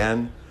it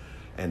again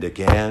and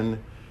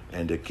again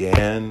and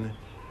again,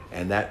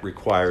 and that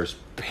requires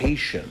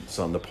patience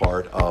on the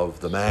part of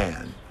the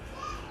man.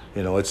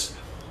 You know, it's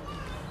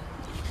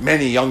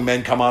many young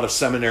men come out of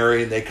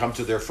seminary and they come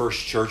to their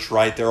first church,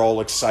 right? They're all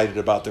excited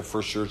about their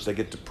first church. They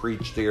get to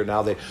preach there.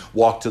 Now they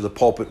walk to the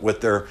pulpit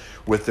with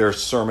their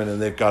sermon,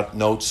 and they've got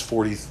notes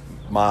 40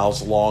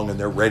 miles long, and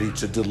they're ready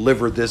to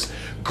deliver this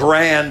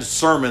grand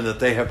sermon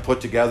that they have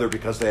put together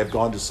because they have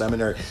gone to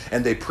seminary,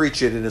 and they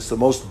preach it, and it's the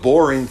most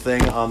boring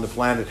thing on the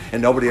planet, and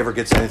nobody ever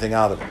gets anything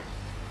out of it.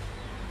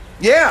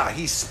 Yeah,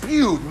 he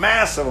spewed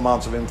massive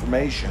amounts of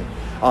information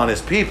on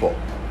his people.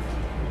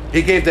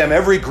 He gave them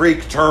every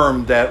Greek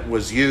term that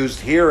was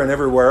used here and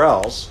everywhere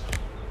else.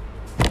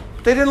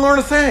 But they didn't learn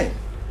a thing.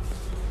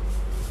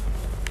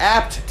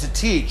 Apt to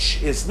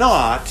teach is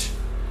not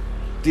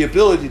the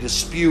ability to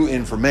spew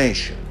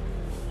information.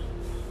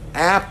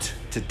 Apt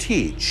to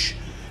teach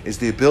is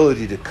the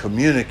ability to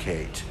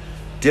communicate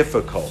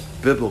difficult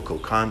biblical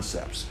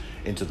concepts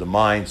into the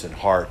minds and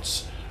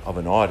hearts of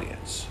an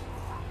audience.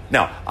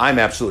 Now, I'm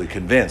absolutely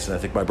convinced, and I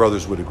think my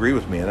brothers would agree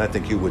with me, and I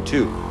think you would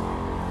too,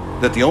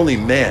 that the only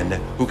men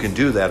who can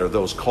do that are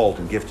those called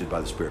and gifted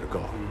by the Spirit of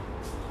God.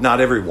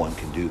 Not everyone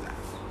can do that.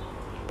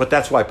 But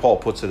that's why Paul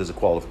puts it as a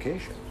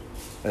qualification.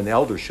 An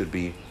elder should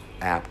be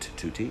apt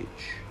to teach.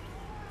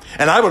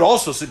 And I would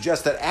also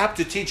suggest that apt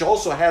to teach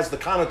also has the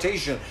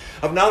connotation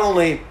of not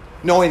only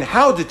knowing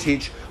how to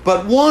teach,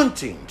 but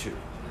wanting to.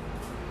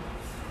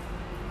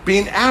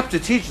 Being apt to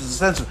teach is a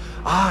sense of,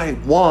 I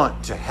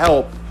want to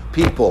help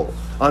people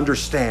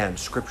understand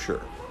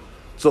Scripture.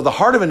 So the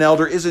heart of an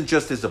elder isn't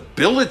just his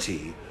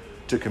ability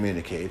to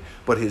communicate,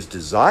 but his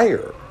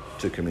desire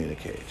to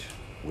communicate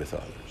with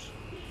others.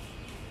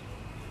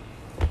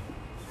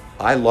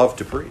 I love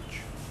to preach.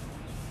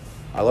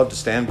 I love to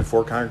stand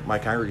before my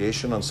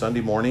congregation on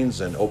Sunday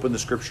mornings and open the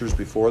Scriptures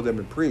before them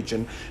and preach.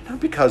 And not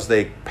because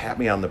they pat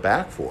me on the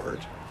back for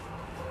it,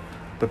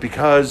 but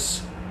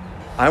because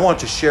I want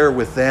to share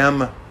with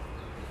them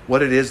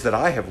what it is that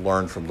I have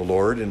learned from the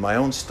Lord in my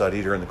own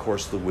study during the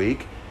course of the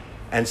week,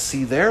 and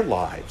see their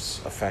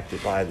lives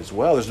affected by it as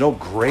well. There's no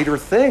greater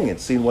thing in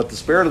seeing what the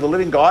Spirit of the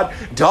living God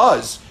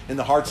does in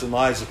the hearts and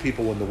lives of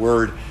people when the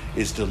Word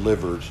is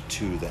delivered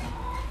to them.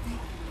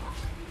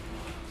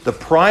 The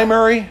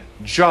primary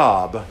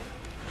job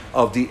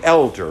of the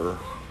elder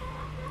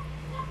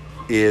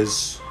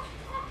is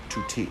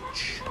to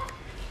teach.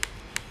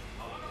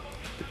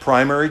 The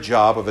primary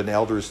job of an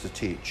elder is to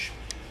teach.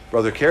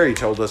 Brother Carey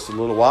told us a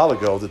little while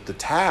ago that the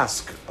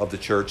task of the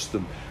church,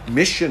 the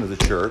mission of the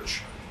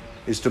church,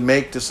 is to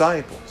make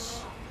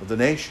disciples of the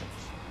nations.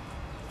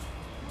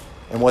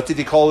 And what did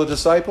he call a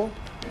disciple?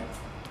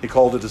 He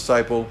called a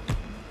disciple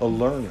a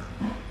learner,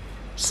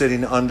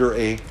 sitting under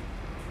a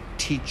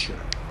teacher.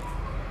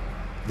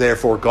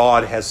 Therefore,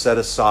 God has set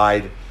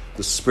aside,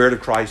 the Spirit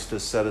of Christ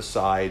has set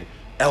aside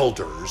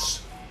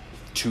elders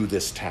to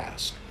this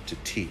task, to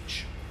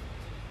teach.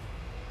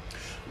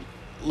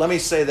 Let me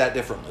say that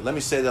differently. Let me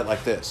say that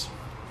like this.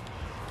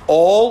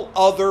 All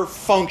other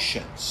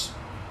functions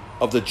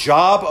of the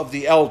job of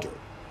the elder,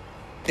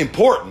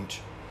 important,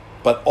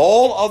 but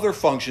all other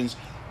functions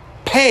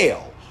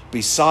pale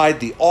beside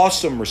the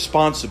awesome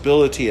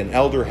responsibility an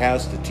elder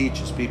has to teach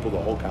his people the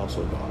whole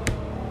counsel of God.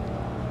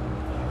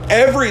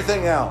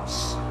 Everything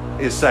else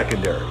is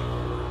secondary.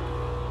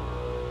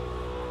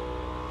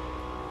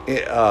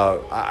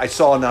 I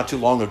saw not too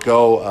long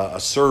ago a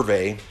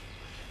survey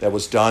that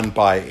was done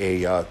by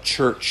a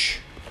church,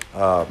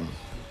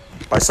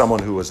 by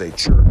someone who was a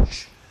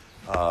church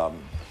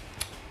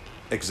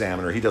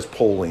examiner. He does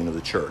polling of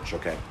the church,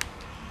 okay?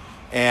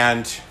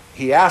 And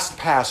he asked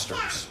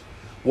pastors,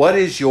 what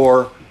is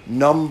your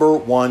number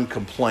one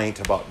complaint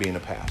about being a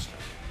pastor?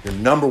 Your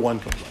number one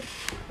complaint.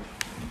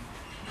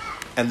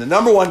 And the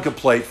number one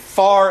complaint,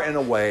 far and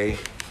away,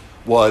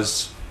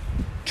 was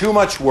too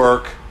much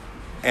work,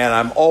 and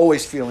I'm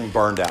always feeling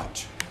burned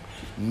out.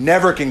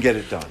 Never can get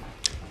it done.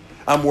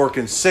 I'm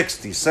working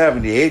 60,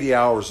 70, 80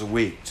 hours a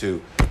week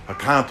to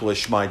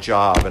accomplish my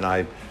job, and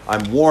I'm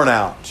worn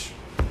out.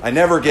 I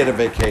never get a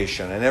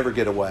vacation. I never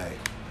get away.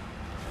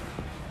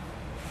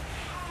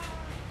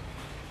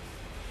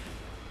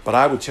 But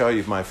I would tell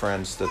you, my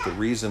friends, that the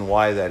reason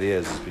why that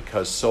is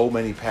because so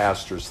many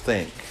pastors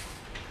think,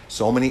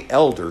 so many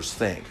elders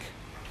think,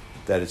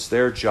 that it's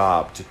their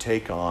job to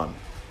take on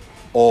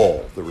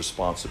all the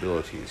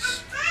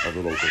responsibilities of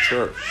the local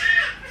church.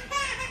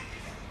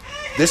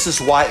 This is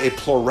why a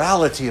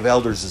plurality of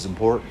elders is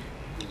important.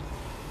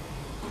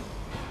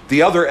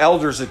 The other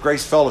elders at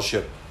Grace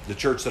Fellowship, the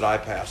church that I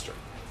pastor,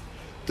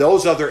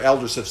 those other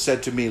elders have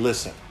said to me,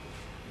 listen,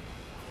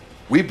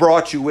 we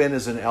brought you in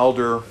as an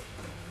elder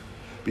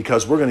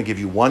because we're going to give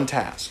you one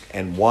task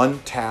and one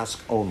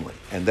task only,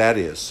 and that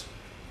is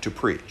to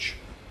preach.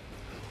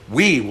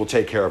 We will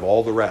take care of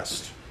all the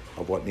rest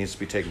of what needs to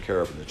be taken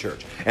care of in the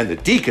church. And the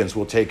deacons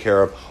will take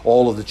care of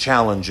all of the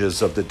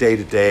challenges of the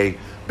day-to-day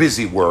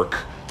busy work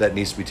that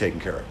needs to be taken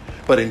care of.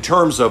 But in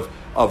terms of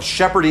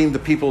shepherding the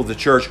people of the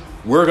church,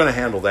 we're going to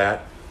handle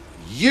that.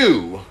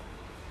 You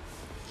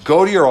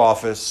go to your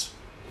office,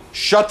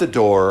 shut the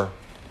door,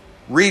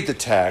 read the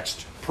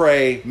text,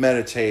 pray,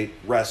 meditate,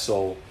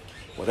 wrestle,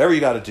 whatever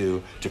you got to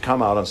do to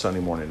come out on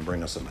Sunday morning and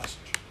bring us a message.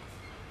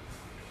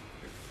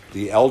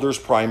 The elder's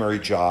primary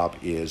job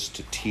is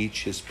to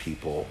teach his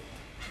people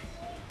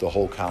the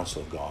whole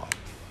counsel of God.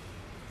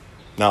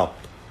 Now,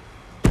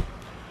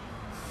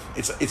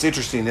 it's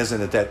interesting,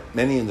 isn't it, that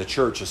many in the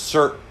church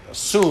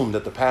assume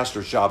that the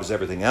pastor's job is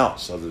everything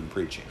else other than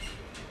preaching.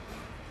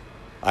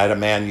 I had a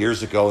man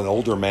years ago, an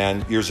older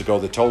man years ago,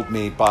 that told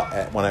me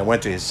when I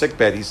went to his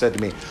sickbed, he said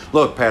to me,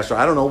 look, Pastor,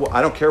 I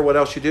don't care what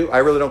else you do. I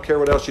really don't care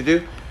what else you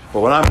do. But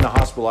when I'm in the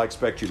hospital, I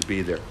expect you to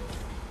be there.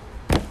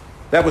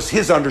 That was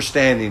his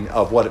understanding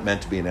of what it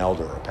meant to be an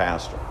elder or a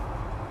pastor.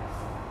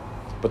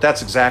 But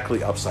that's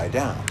exactly upside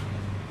down.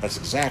 That's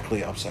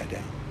exactly upside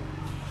down.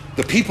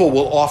 The people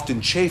will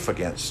often chafe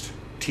against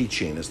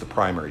teaching as the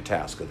primary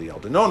task of the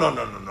elder.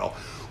 No.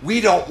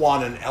 We don't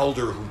want an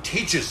elder who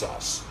teaches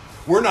us.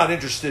 We're not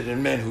interested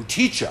in men who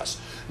teach us.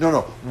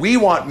 No. We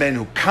want men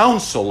who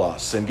counsel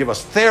us and give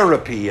us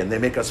therapy, and they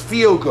make us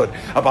feel good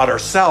about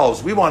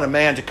ourselves. We want a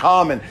man to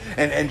come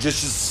and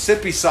just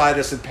sit beside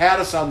us and pat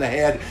us on the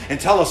head and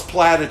tell us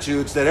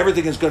platitudes that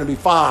everything is going to be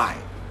fine.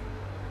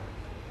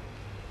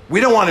 We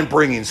don't want him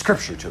bringing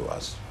scripture to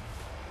us.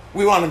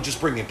 We want him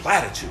just bringing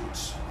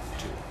platitudes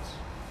to us.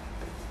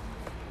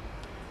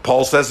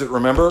 Paul says it,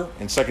 remember,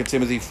 in 2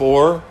 Timothy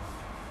 4,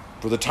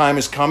 for the time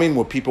is coming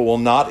when people will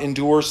not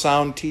endure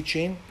sound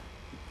teaching,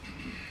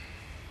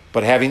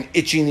 but having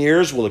itching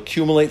ears will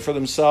accumulate for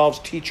themselves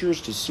teachers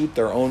to suit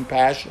their own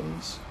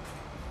passions,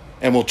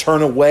 and will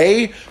turn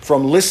away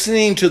from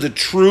listening to the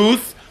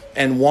truth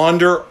and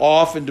wander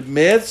off into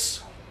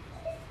myths.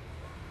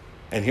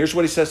 And here's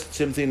what he says to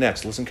Timothy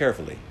next. Listen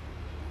carefully.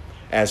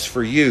 As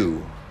for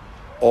you,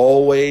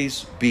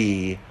 always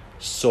be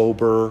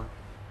sober-minded.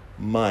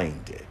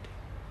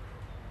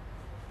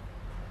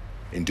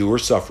 Endure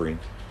suffering.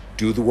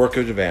 Do the work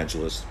of an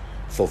evangelist.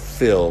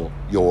 Fulfill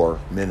your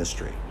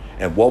ministry.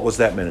 And what was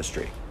that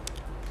ministry?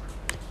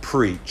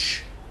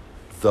 Preach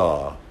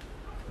the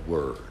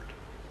word.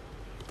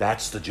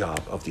 That's the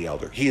job of the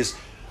elder. He is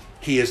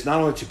not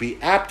only to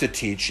be apt to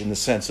teach in the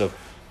sense of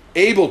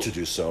able to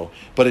do so,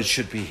 but it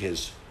should be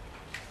his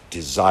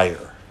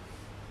desire.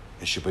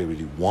 It should be what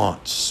he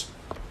wants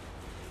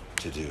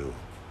to do.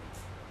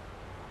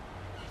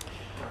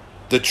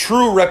 The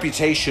true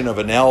reputation of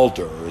an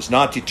elder is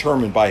not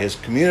determined by his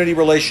community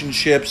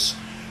relationships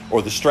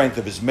or the strength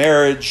of his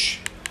marriage,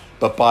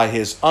 but by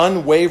his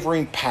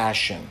unwavering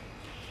passion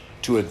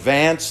to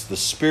advance the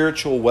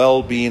spiritual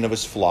well-being of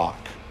his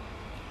flock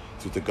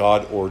through the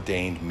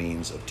God-ordained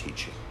means of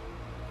teaching.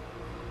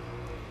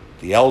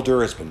 The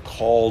elder has been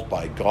called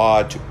by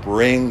God to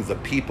bring the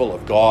people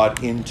of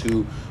God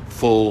into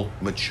full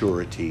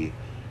maturity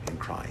in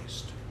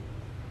Christ.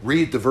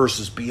 Read the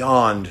verses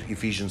beyond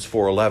Ephesians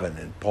 4:11,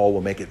 and Paul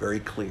will make it very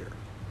clear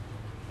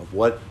of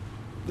what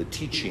the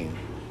teaching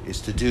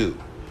is to do.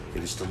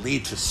 It is to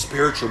lead to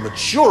spiritual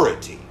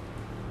maturity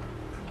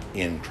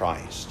in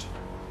Christ.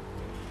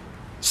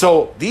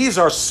 So these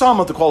are some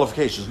of the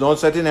qualifications.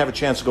 Notice I didn't have a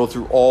chance to go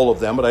through all of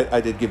them, but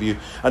I did give you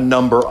a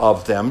number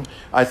of them.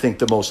 I think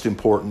the most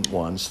important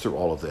ones through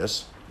all of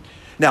this.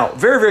 Now,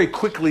 very, very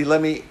quickly,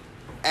 let me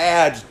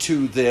add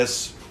to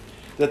this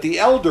that the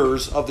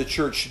elders of the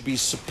church should be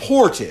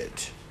supported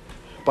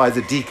by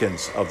the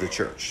deacons of the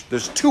church.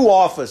 There's two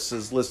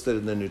offices listed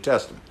in the New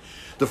Testament.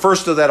 The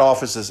first of those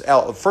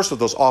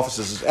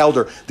offices is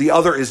elder. The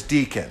other is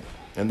deacon.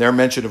 And they're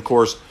mentioned, of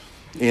course,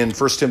 in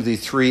 1 Timothy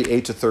 3,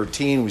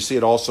 8-13. We see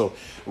it also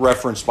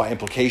referenced by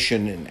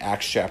implication in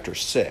Acts chapter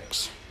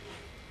 6.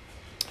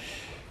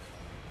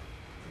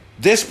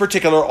 This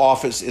particular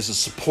office is a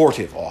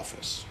supportive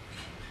office.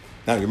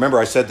 Now, you remember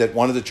I said that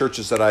one of the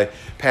churches that I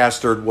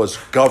pastored was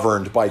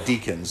governed by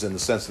deacons, in the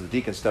sense that the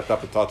deacons stepped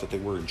up and thought that they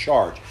were in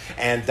charge.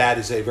 And that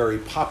is a very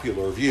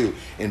popular view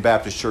in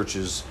Baptist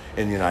churches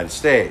in the United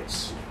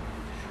States.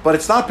 But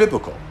it's not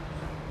biblical.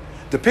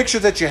 The picture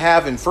that you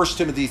have in 1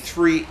 Timothy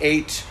 3,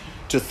 8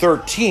 to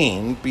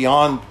 13,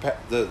 beyond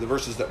the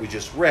verses that we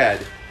just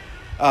read,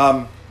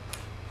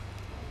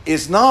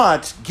 is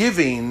not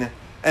giving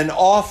an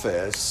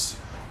office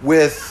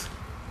with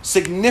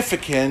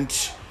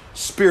significant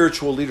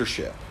spiritual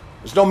leadership.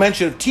 There's no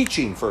mention of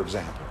teaching, for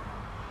example,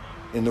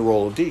 in the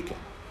role of deacon.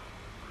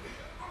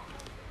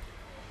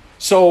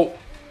 So,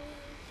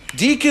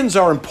 deacons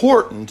are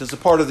important as a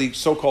part of the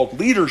so-called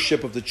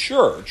leadership of the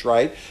church,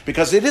 right?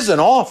 Because it is an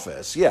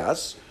office,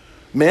 yes.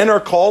 Men are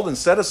called and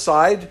set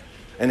aside,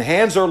 and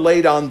hands are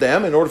laid on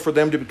them in order for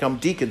them to become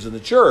deacons in the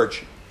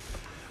church.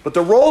 But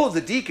the role of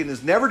the deacon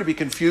is never to be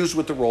confused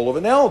with the role of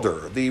an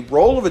elder. The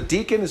role of a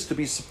deacon is to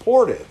be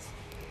supportive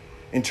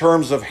in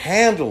terms of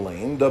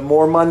handling the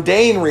more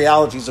mundane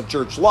realities of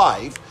church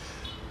life,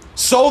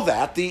 so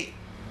that the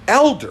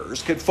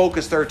elders can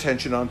focus their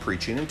attention on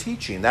preaching and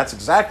teaching. That's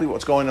exactly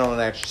what's going on in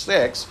Acts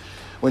 6,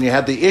 when you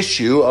had the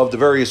issue of the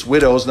various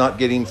widows not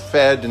getting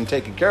fed and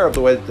taken care of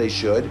the way that they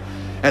should.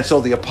 And so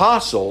the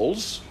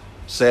apostles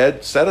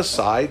said, set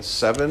aside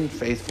 7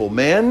 faithful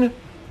men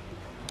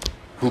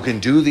who can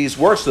do these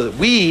works so that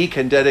we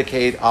can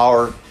dedicate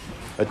our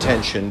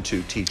attention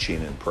to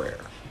teaching and prayer.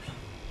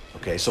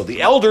 Okay, so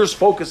the elders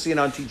focusing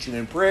on teaching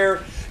and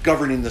prayer,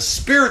 governing the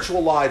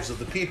spiritual lives of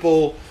the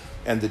people,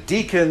 and the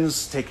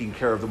deacons taking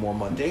care of the more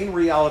mundane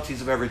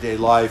realities of everyday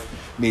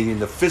life, meeting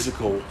the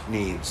physical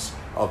needs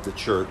of the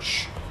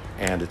church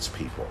and its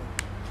people.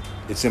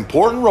 It's an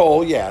important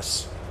role,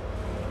 yes,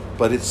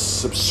 but it's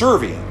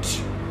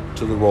subservient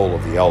to the role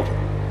of the elder.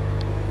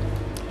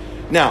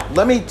 Now,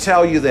 let me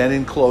tell you then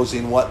in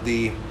closing what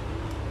the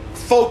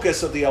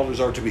focus of the elders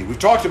are to be. We've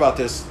talked about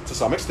this to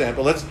some extent,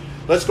 but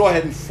let's go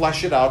ahead and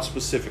flesh it out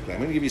specifically. I'm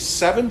going to give you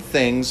 7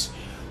 things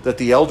that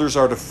the elders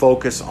are to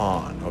focus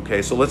on.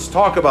 Okay, so let's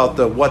talk about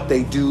the what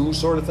they do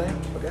sort of thing.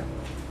 Okay,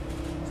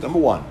 number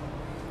 1.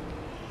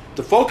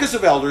 The focus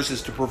of elders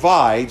is to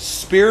provide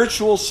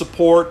spiritual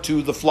support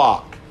to the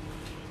flock,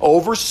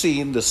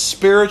 overseeing the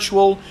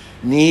spiritual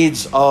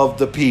needs of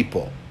the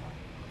people,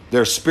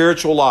 their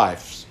spiritual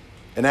lives.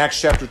 In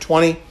Acts chapter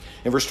 20,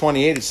 in verse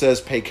 28, it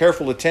says, pay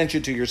careful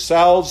attention to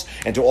yourselves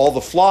and to all the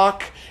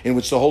flock in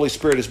which the Holy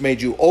Spirit has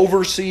made you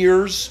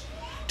overseers,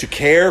 to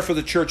care for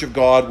the church of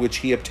God, which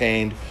he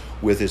obtained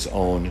with his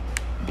own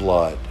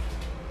blood.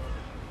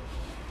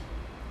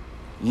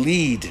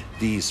 Lead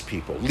these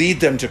people. Lead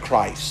them to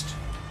Christ.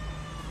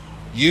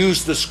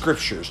 Use the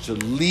scriptures to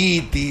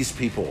lead these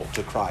people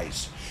to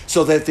Christ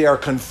so that they are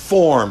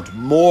conformed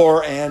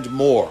more and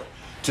more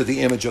to the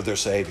image of their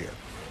Savior.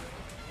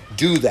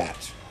 Do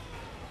that.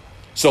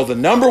 So the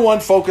number 1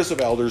 focus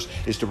of elders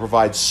is to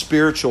provide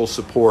spiritual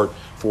support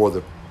for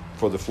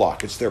the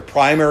flock. It's their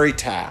primary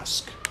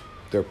task.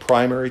 Their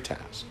primary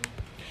task.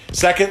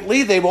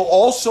 Secondly, they will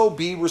also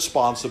be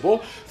responsible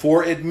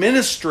for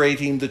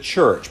administrating the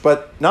church,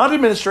 but not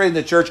administrating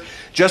the church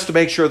just to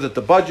make sure that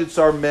the budgets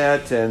are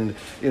met and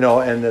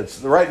it's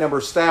the right number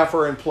of staff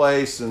are in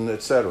place and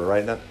etc.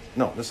 Right?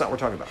 No, that's not what we're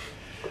talking about.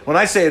 When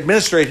I say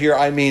administrate here,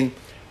 I mean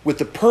with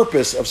the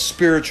purpose of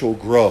spiritual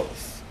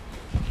growth.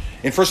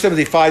 In 1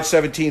 Timothy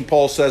 5:17,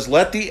 Paul says,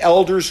 let the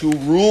elders who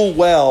rule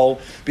well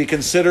be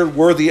considered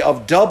worthy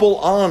of double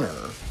honor,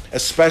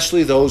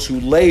 especially those who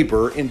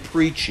labor in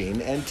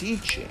preaching and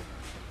teaching.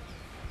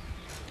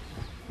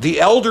 The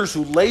elders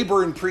who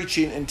labor in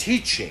preaching and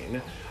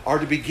teaching are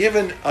to be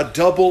given a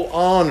double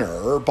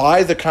honor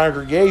by the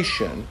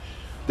congregation.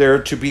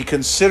 They're to be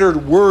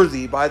considered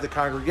worthy by the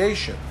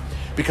congregation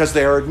because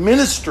they are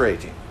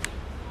administrating.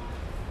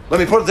 Let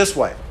me put it this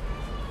way.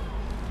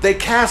 They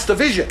cast a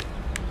vision.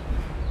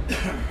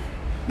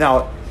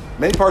 Now,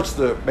 many parts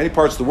of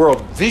the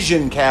world,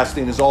 vision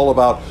casting is all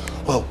about,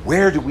 well,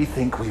 where do we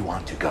think we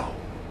want to go?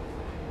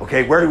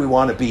 Okay, where do we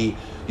want to be,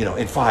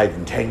 in 5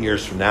 and 10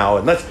 years from now?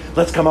 And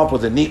let's come up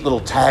with a neat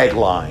little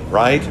tagline,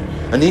 right?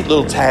 A neat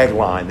little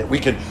tagline that we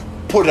can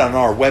put on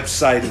our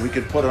website and we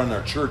can put on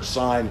our church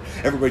sign.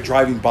 Everybody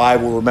driving by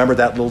will remember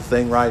that little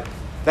thing, right?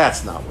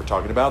 That's not what we're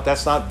talking about.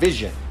 That's not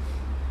vision.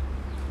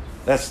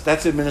 That's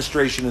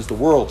administration as the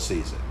world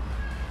sees it.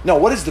 No,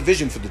 what is the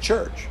vision for the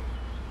church?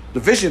 The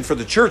vision for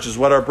the church is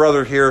what our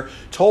brother here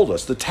told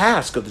us. The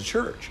task of the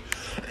church,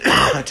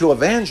 to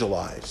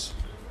evangelize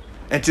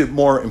and to,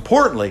 more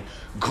importantly,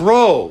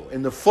 grow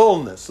in the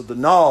fullness of the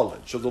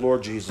knowledge of the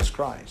Lord Jesus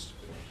Christ.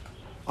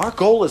 Our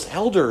goal as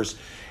elders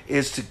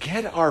is to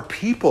get our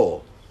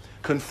people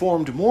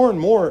conformed more and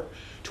more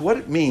to what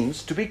it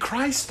means to be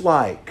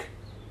Christ-like.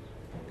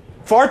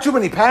 Far too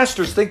many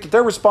pastors think that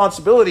their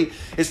responsibility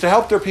is to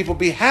help their people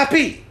be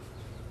happy,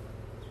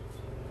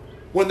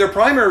 when their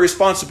primary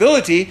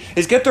responsibility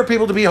is get their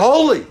people to be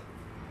holy.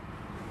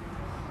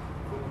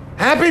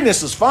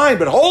 Happiness is fine,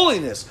 but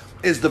holiness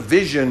is the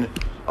vision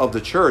of the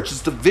church.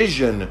 It's the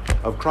vision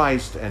of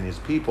Christ and his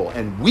people.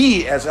 And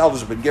we as elders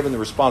have been given the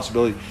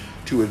responsibility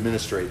to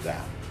administrate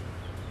that.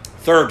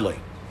 Thirdly,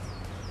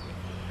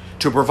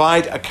 to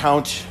provide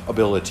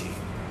accountability.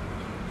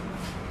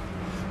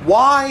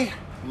 Why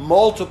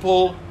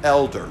multiple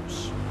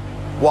elders?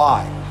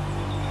 Why?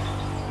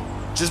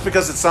 Just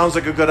because it sounds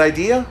like a good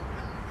idea?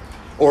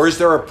 Or is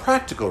there a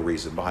practical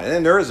reason behind it?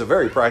 And there is a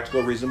very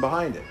practical reason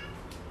behind it.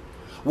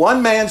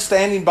 One man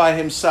standing by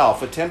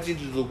himself, attempting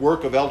to do the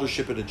work of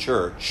eldership in a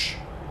church,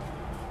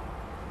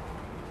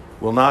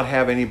 will not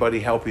have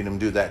anybody helping him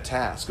do that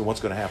task. And what's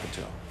going to happen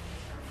to him?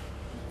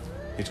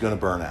 He's going to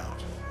burn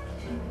out.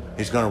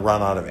 He's going to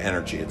run out of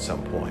energy at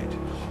some point.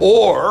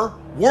 Or,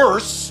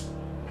 worse,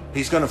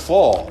 he's going to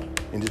fall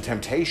into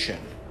temptation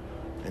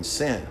and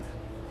sin.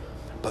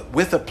 But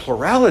with a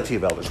plurality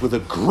of elders, with a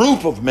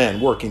group of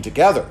men working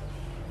together,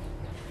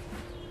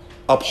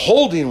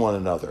 upholding one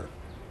another,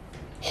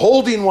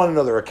 holding one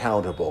another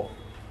accountable,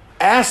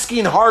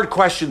 asking hard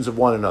questions of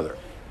one another,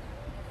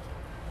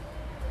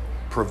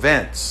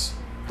 prevents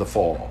the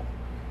fall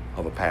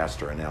of a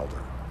pastor and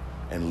elder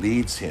and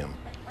leads him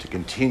to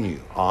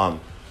continue on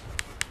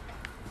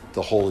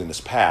the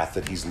holiness path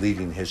that he's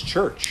leading his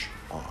church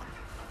on.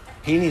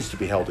 He needs to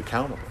be held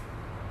accountable.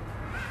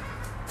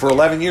 For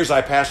 11 years,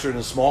 I pastored in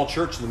a small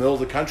church in the middle of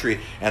the country,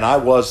 and I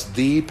was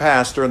the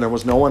pastor, and there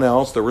was no one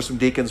else. There were some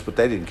deacons, but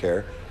they didn't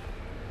care.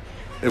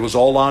 It was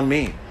all on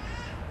me,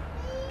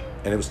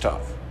 and it was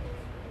tough.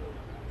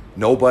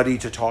 Nobody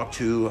to talk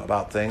to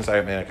about things.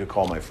 I mean, I could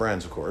call my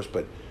friends, of course,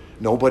 but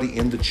nobody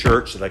in the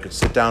church that I could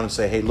sit down and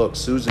say, hey, look,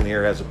 Susan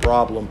here has a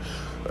problem.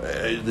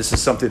 This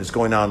is something that's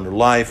going on in her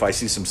life. I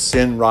see some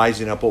sin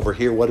rising up over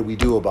here. What do we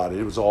do about it?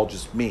 It was all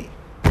just me.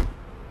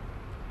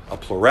 A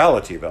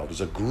plurality of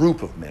elders, a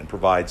group of men,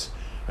 provides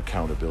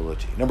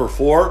accountability. Number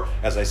 4,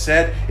 as I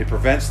said, it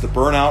prevents the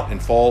burnout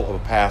and fall of a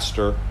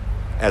pastor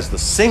as the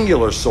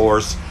singular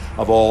source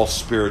of all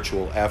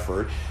spiritual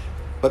effort.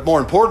 But more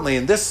importantly,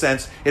 in this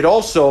sense, it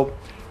also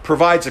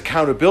provides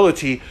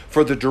accountability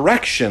for the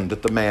direction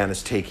that the man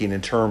is taking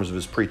in terms of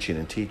his preaching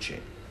and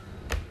teaching.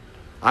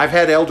 I've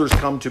had elders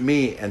come to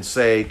me and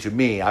say to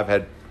me, I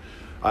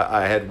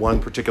had one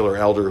particular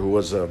elder who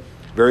was a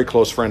very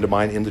close friend of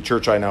mine in the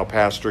church I now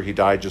pastor. He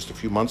died just a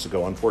few months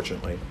ago,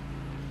 unfortunately.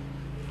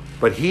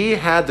 But he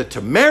had the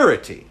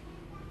temerity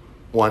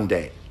one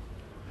day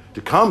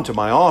to come to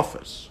my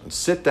office and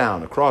sit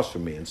down across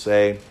from me and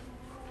say,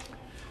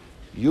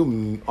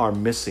 you are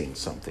missing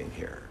something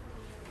here.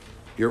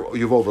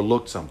 You've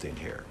overlooked something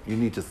here. You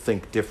need to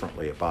think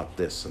differently about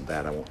this and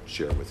that. I won't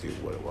share with you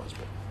what it was.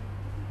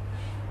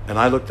 And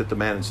I looked at the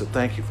man and said,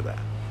 thank you for that.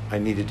 I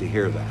needed to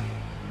hear that.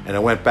 And I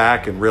went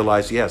back and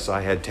realized, yes,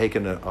 I had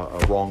taken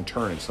a wrong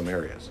turn in some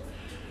areas.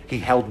 He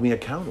held me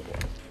accountable.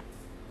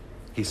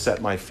 He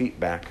set my feet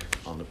back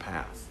on the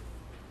path.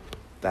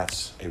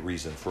 That's a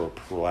reason for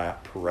a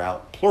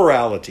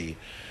plurality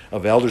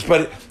of elders.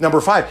 But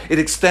number 5, it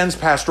extends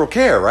pastoral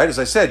care, right? As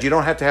I said, you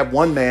don't have to have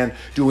one man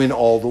doing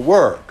all the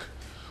work.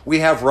 We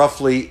have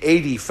roughly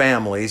 80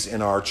 families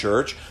in our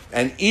church,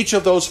 and each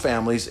of those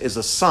families is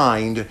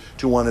assigned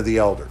to one of the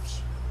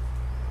elders.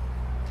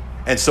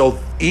 And so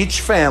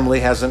each family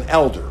has an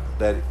elder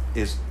that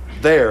is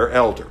their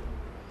elder.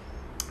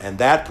 And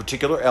that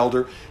particular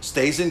elder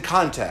stays in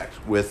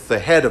contact with the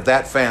head of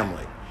that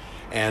family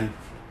and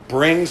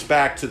brings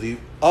back to the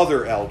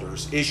other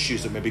elders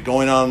issues that may be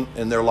going on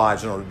in their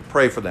lives in order to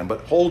pray for them,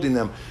 but holding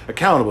them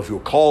accountable. If you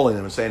were calling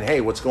them and saying,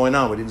 hey, what's going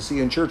on? We didn't see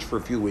you in church for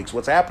a few weeks.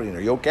 What's happening? Are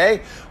you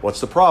okay?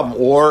 What's the problem?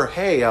 Or,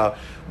 hey,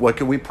 what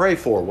can we pray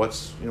for?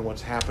 What's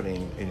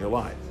happening in your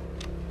life?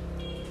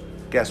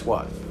 Guess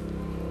what?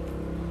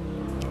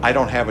 I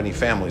don't have any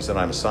families that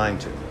I'm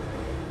assigned to.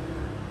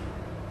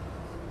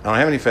 I don't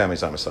have any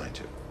families I'm assigned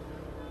to.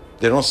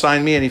 They don't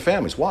assign me any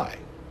families. Why?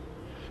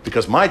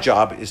 Because my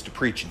job is to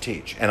preach and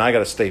teach, and I got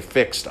to stay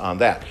fixed on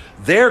that.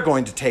 They're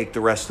going to take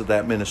the rest of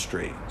that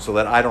ministry so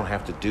that I don't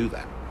have to do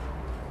that.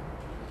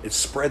 It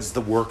spreads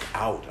the work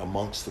out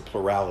amongst the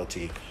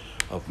plurality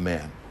of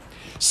men.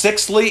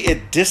 6thly,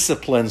 it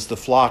disciplines the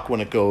flock when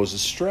it goes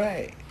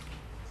astray.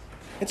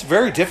 It's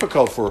very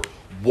difficult for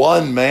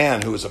one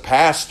man who is a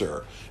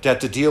pastor to have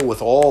to deal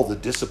with all the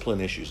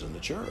discipline issues in the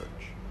church.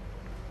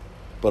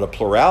 But a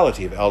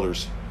plurality of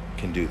elders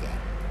can do that.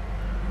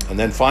 And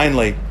then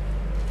finally,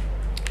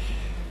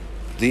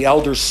 the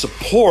elders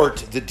support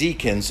the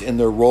deacons in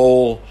their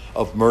role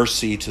of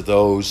mercy to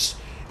those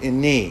in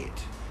need.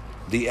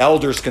 The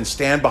elders can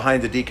stand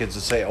behind the deacons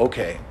and say,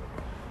 okay,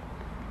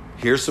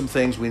 here's some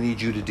things we need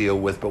you to deal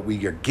with, but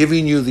we are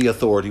giving you the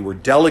authority. We're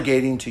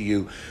delegating to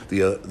you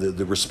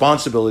the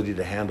responsibility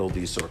to handle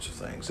these sorts of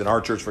things. In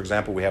our church, for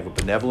example, we have a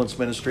benevolence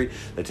ministry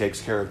that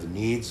takes care of the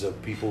needs of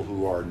people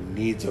who are in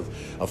needs of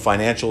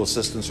financial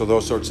assistance or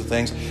those sorts of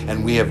things.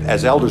 And we have,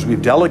 as elders,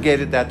 we've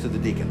delegated that to the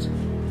deacons.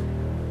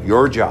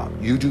 Your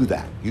job, you do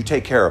that. You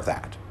take care of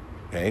that.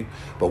 Okay?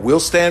 But we'll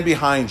stand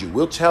behind you.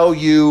 We'll tell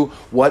you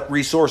what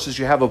resources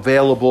you have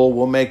available.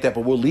 We'll make that,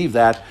 but we'll leave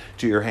that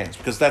to your hands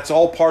because that's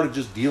all part of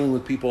just dealing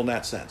with people in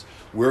that sense.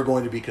 We're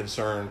going to be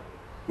concerned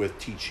with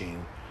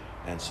teaching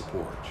and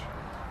support.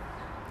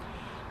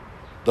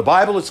 The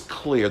Bible is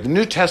clear. The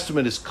New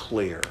Testament is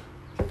clear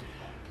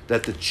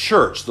that the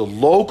church, the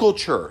local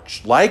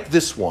church, like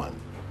this one,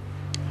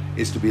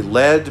 is to be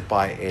led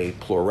by a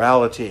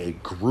plurality, a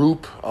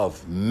group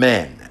of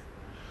men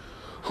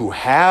who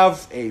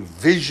have a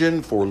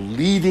vision for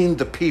leading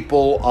the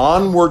people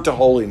onward to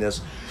holiness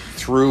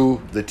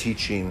through the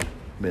teaching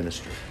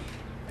ministry.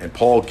 And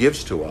Paul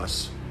gives to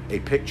us a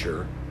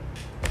picture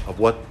of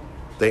what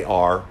they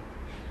are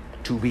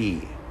to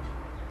be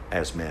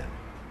as men.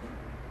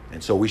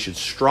 And so we should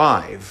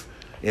strive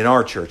in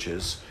our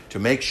churches to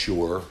make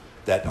sure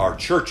that our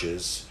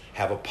churches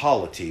have a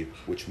polity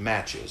which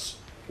matches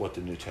what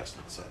the New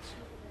Testament says.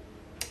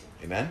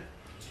 Amen?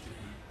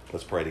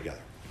 Let's pray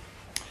together.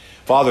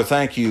 Father, I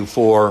thank you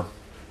for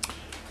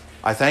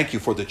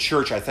the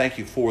church. I thank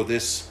you for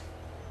this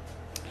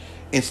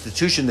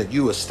institution that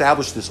you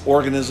established, this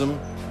organism,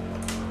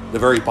 the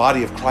very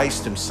body of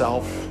Christ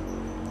himself.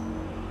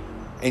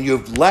 And you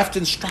have left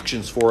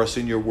instructions for us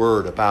in your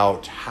word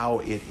about how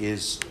it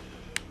is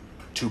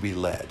to be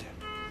led.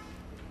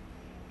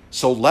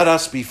 So let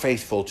us be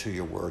faithful to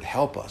your word.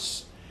 Help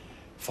us,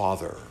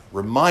 Father.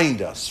 Remind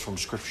us from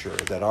Scripture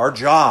that our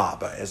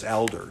job as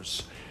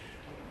elders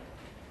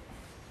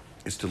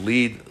is to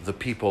lead the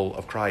people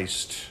of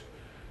Christ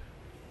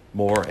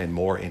more and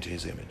more into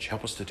his image.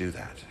 Help us to do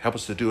that. Help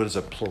us to do it as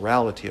a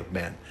plurality of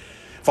men.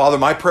 Father,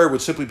 my prayer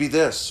would simply be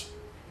this.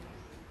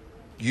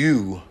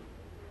 You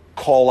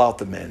call out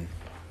the men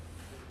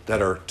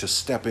that are to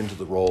step into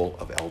the role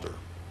of elder.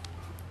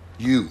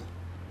 You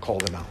call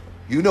them out.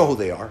 You know who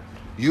they are.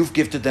 You've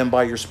gifted them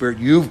by your Spirit.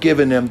 You've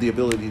given them the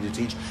ability to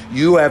teach.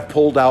 You have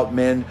pulled out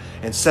men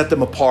and set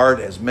them apart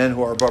as men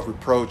who are above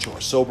reproach, who are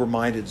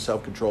sober-minded,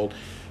 self-controlled.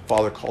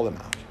 Father, call them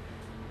out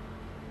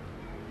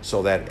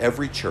so that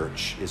every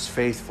church is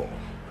faithful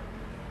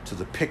to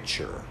the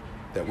picture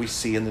that we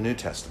see in the New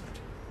Testament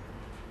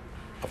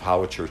of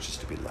how a church is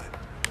to be led.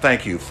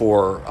 Thank you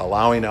for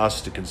allowing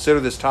us to consider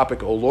this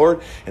topic, O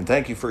Lord, and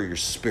thank you for your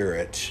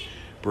Spirit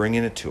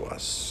bringing it to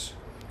us.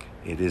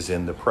 It is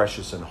in the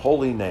precious and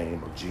holy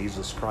name of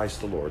Jesus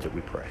Christ the Lord that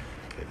we pray.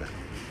 Amen.